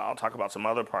including, I'll talk about some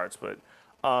other parts, but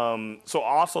so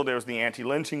also there's the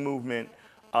anti-lynching movement.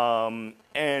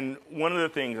 And one of the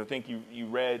things, I think you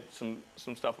read some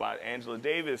stuff about Angela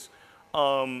Davis.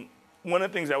 One of the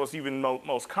things that was even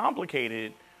most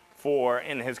complicated for,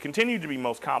 and has continued to be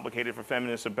most complicated for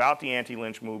feminists about the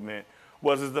anti-lynch movement,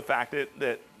 was the fact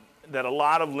that a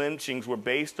lot of lynchings were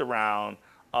based around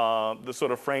the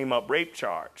sort of frame-up rape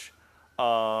charge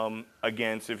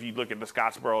against, if you look at the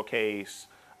Scottsboro case,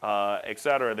 et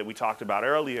cetera, that we talked about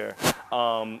earlier,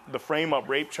 the frame-up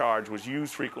rape charge was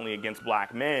used frequently against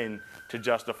black men to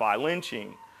justify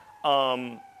lynching.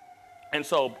 And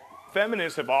so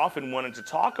feminists have often wanted to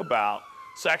talk about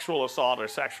sexual assault or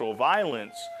sexual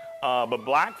violence, but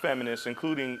black feminists,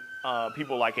 including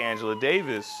people like Angela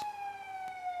Davis,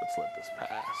 let's let this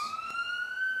pass.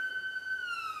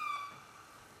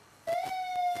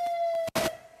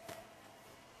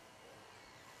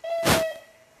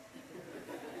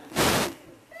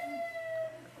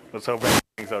 Let's hope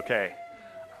everything's okay.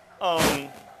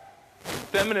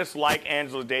 Feminists like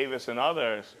Angela Davis and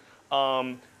others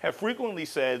have frequently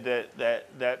said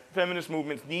that feminist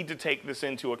movements need to take this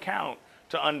into account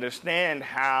to understand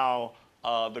how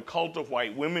the cult of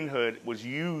white womanhood was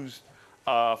used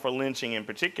for lynching in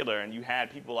particular. And you had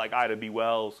people like Ida B.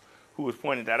 Wells who has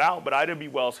pointed that out, but Ida B.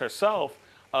 Wells herself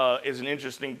is an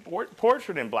interesting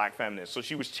portrait in black feminists. So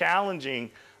she was challenging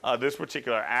this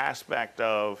particular aspect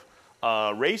of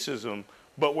racism,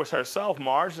 but was herself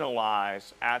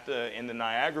marginalized in the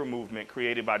Niagara movement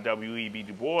created by W.E.B.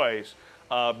 Du Bois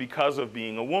because of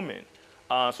being a woman.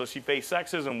 So she faced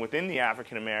sexism within the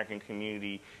African-American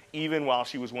community, even while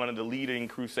she was one of the leading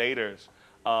crusaders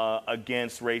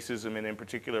against racism and in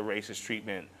particular racist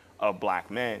treatment of black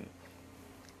men.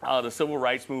 The civil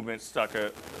rights movement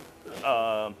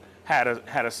had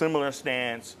a similar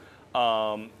stance.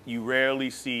 You rarely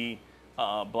see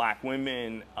black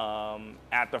women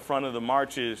at the front of the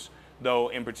marches, though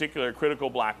in particular critical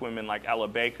black women like Ella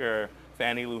Baker,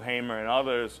 Fannie Lou Hamer, and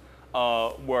others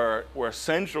were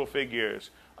central figures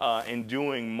in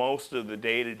doing most of the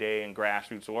day-to-day and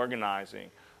grassroots organizing,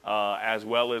 as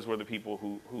well as were the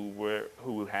people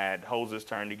who had hoses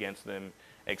turned against them,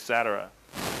 etc.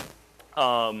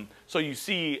 So you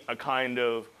see a kind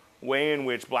of way in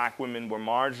which black women were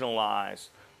marginalized,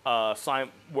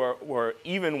 were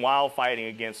even while fighting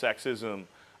against sexism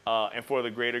and for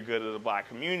the greater good of the black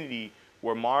community,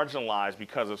 were marginalized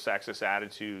because of sexist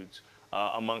attitudes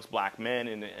amongst black men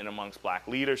and amongst black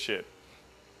leadership.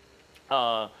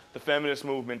 The feminist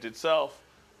movement itself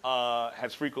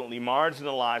has frequently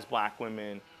marginalized black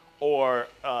women or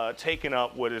taken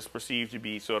up what is perceived to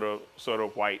be sort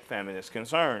of white feminist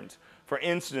concerns. For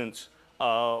instance,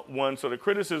 one sort of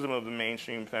criticism of the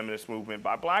mainstream feminist movement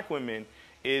by black women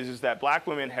is that black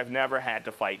women have never had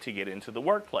to fight to get into the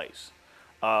workplace.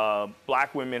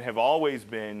 Black women have always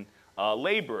been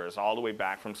laborers all the way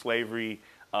back from slavery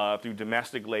through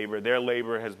domestic labor. Their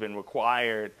labor has been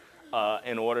required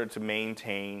in order to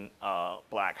maintain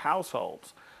black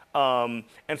households. And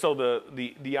so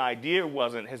the idea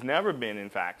has never been, in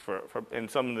fact, and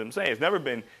some of them say, it's never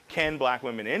been, can black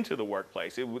women enter the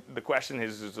workplace? The question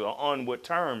is on what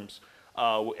terms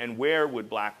and where would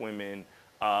black women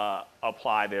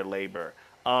apply their labor?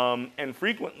 And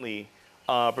frequently,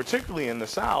 particularly in the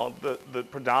South, the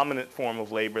predominant form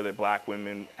of labor that black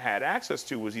women had access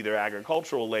to was either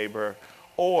agricultural labor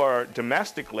or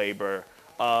domestic labor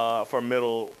for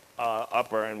middle,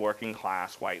 upper, and working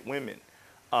class white women.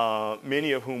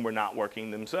 Many of whom were not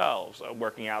working themselves,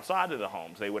 working outside of the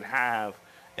homes. They would have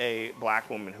a black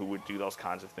woman who would do those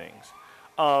kinds of things.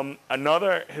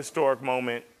 Another historic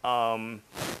moment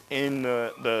in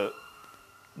the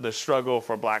struggle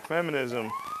for black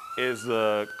feminism is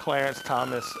the Clarence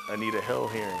Thomas, Anita Hill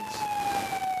hearings.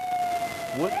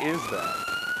 What is that?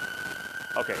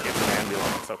 Okay, it's an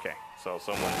ambulance. Okay, so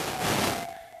someone.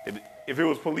 If it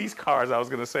was police cars, I was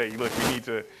going to say, look, we need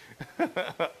to.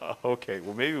 Okay,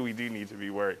 well, maybe we do need to be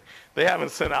worried. They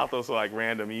haven't sent out those like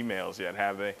random emails yet,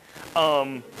 have they?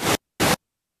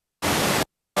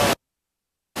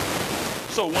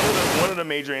 So one of the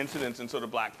major incidents in sort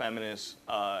of black feminist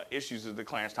issues is the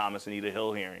Clarence Thomas and Anita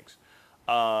Hill hearings.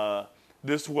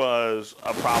 This was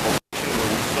a provocation where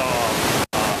we saw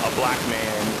a black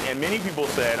man, and many people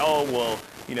said, oh, well,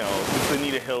 you know, this is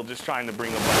Anita Hill just trying to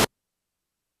bring a black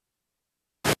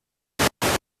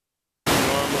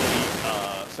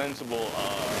sensible wrote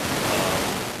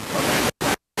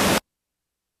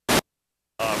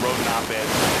an op-ed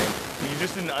saying you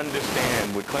just didn't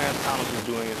understand what Clarence Thomas was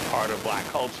doing as part of black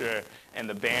culture and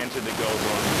the banter that goes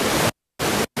on.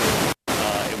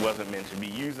 It wasn't meant to be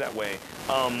used that way.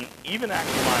 Even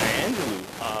actually Maya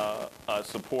Angelou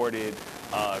supported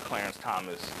Clarence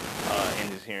Thomas in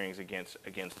his hearings against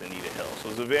Anita Hill. So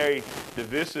it was a very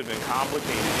divisive and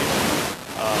complicated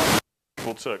issue.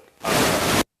 People took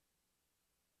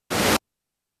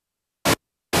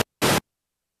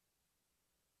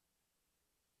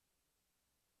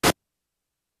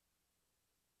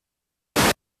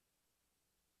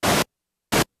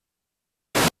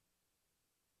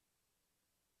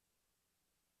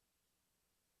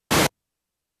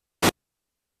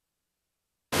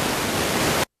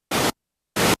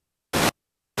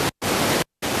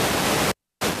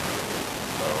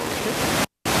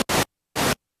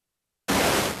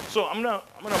So I'm gonna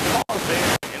pause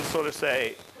there and sort of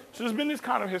say, so there's been this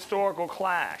kind of historical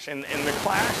clash, and the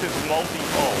clash is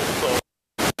multifold. So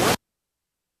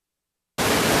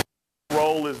what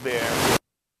role is there?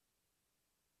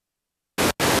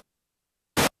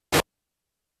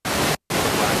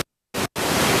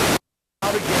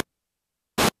 How to get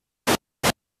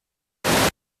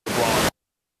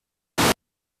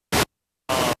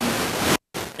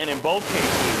and in both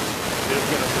cases, there's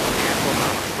been a substantial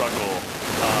amount of struggle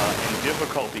and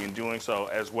difficulty in doing so,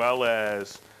 as well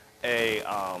as a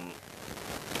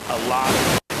lot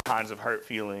of kinds of hurt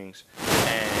feelings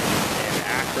and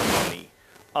acrimony.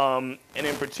 And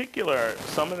in particular,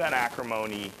 some of that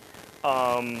acrimony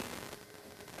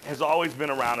has always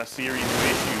been around a series of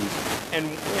issues. And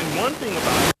one thing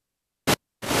about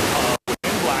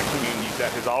within black communities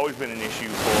that has always been an issue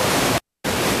for,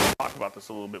 we'll talk about this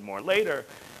a little bit more later,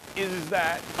 is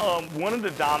that one of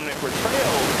the dominant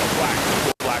portrayals of black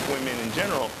people, black women in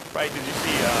general, right? Did you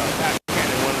see Patrick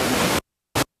Cannon, one of them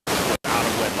was out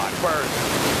of wedlock birth?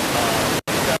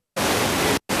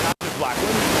 Not just black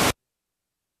women.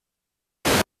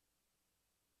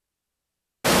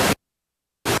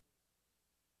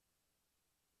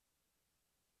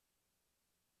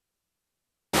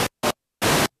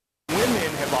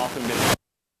 Women have often been in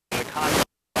the context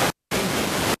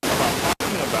about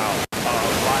talking about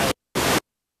violence.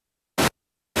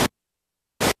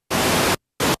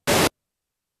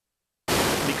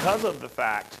 because of the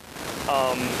fact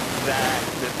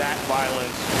that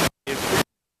violence is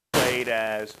played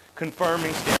as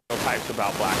confirming stereotypes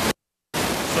about black men.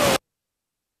 So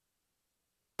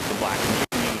the black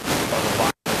community or the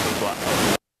violence of black.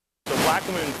 So black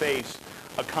women face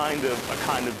a kind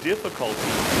of difficulty.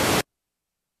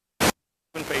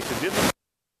 Face a difficulty.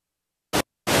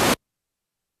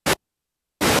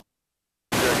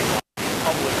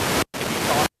 Public, if you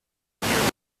talk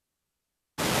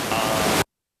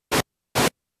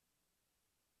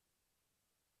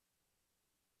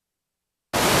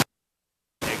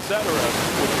etc.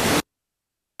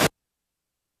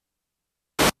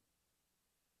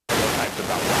 Types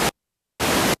about black.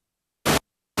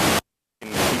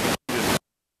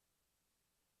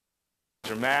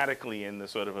 Dramatically in the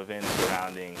sort of events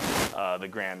surrounding the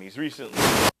Grammys recently,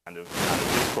 kind of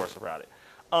discourse about it.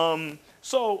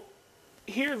 So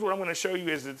here's what I'm going to show you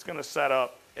is it's going to set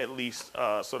up at least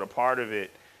sort of part of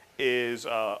it is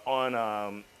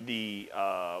on the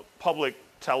public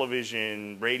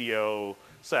television, radio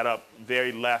setup,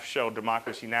 very left show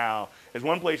Democracy Now! Is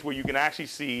one place where you can actually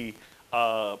see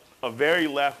a very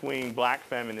left-wing black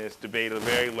feminist debate a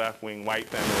very left-wing white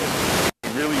feminist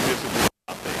really disagree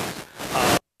about things.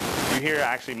 You hear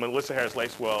actually Melissa Harris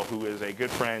Lacewell, who is a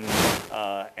good friend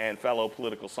and fellow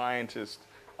political scientist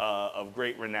of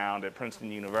great renown at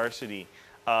Princeton University,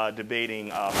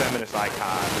 debating feminist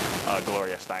icon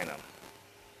Gloria Steinem.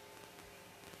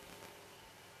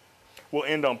 We'll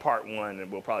end on part 1,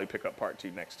 and we'll probably pick up part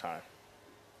 2 next time.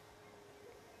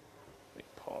 Let me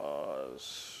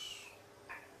pause.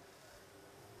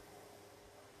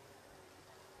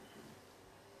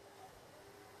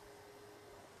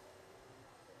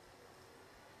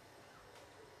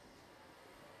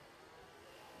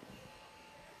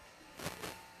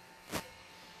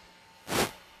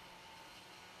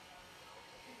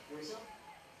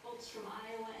 Results from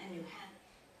Iowa and New Hampshire.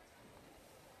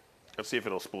 Let's see if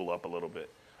it'll spool up a little bit.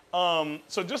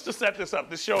 So just to set this up,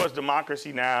 this show is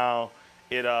Democracy Now!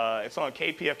 It's on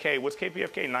KPFK. What's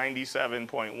KPFK?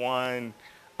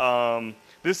 97.1.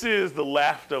 This is the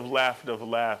left of left of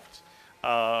left.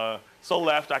 So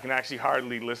left I can actually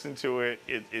hardly listen to it.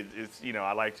 It's you know,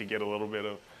 I like to get a little bit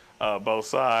of both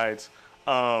sides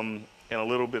and a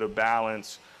little bit of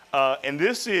balance. And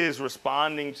this is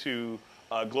responding to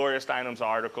Gloria Steinem's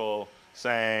article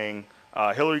saying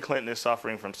Hillary Clinton is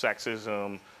suffering from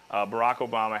sexism. Barack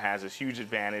Obama has this huge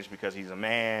advantage because he's a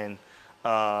man,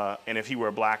 and if he were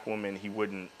a black woman, he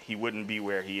wouldn't be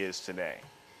where he is today.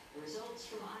 Results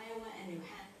from Iowa and New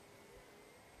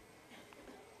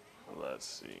Hampshire. Let's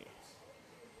see.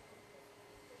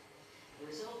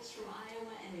 Results from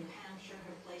Iowa and New Hampshire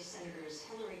have placed Senators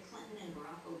Hillary Clinton and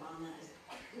Barack Obama as.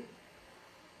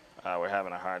 We're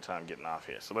having a hard time getting off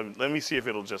here, so let me see if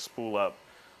it'll just spool up.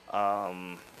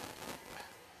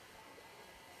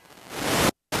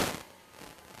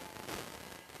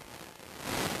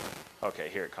 Okay,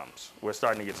 here it comes. We're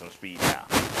starting to get some speed now.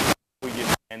 We get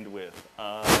to end with.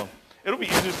 It'll be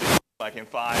interesting. Like in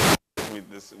 5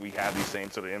 years, we have these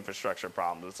same sort of infrastructure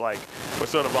problems. It's like we're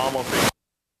sort of almost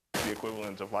the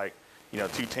equivalent of like 2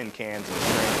 tin cans in a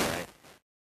string, right?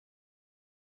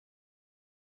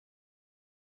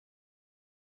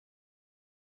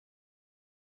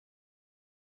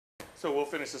 So we'll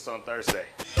finish this on Thursday.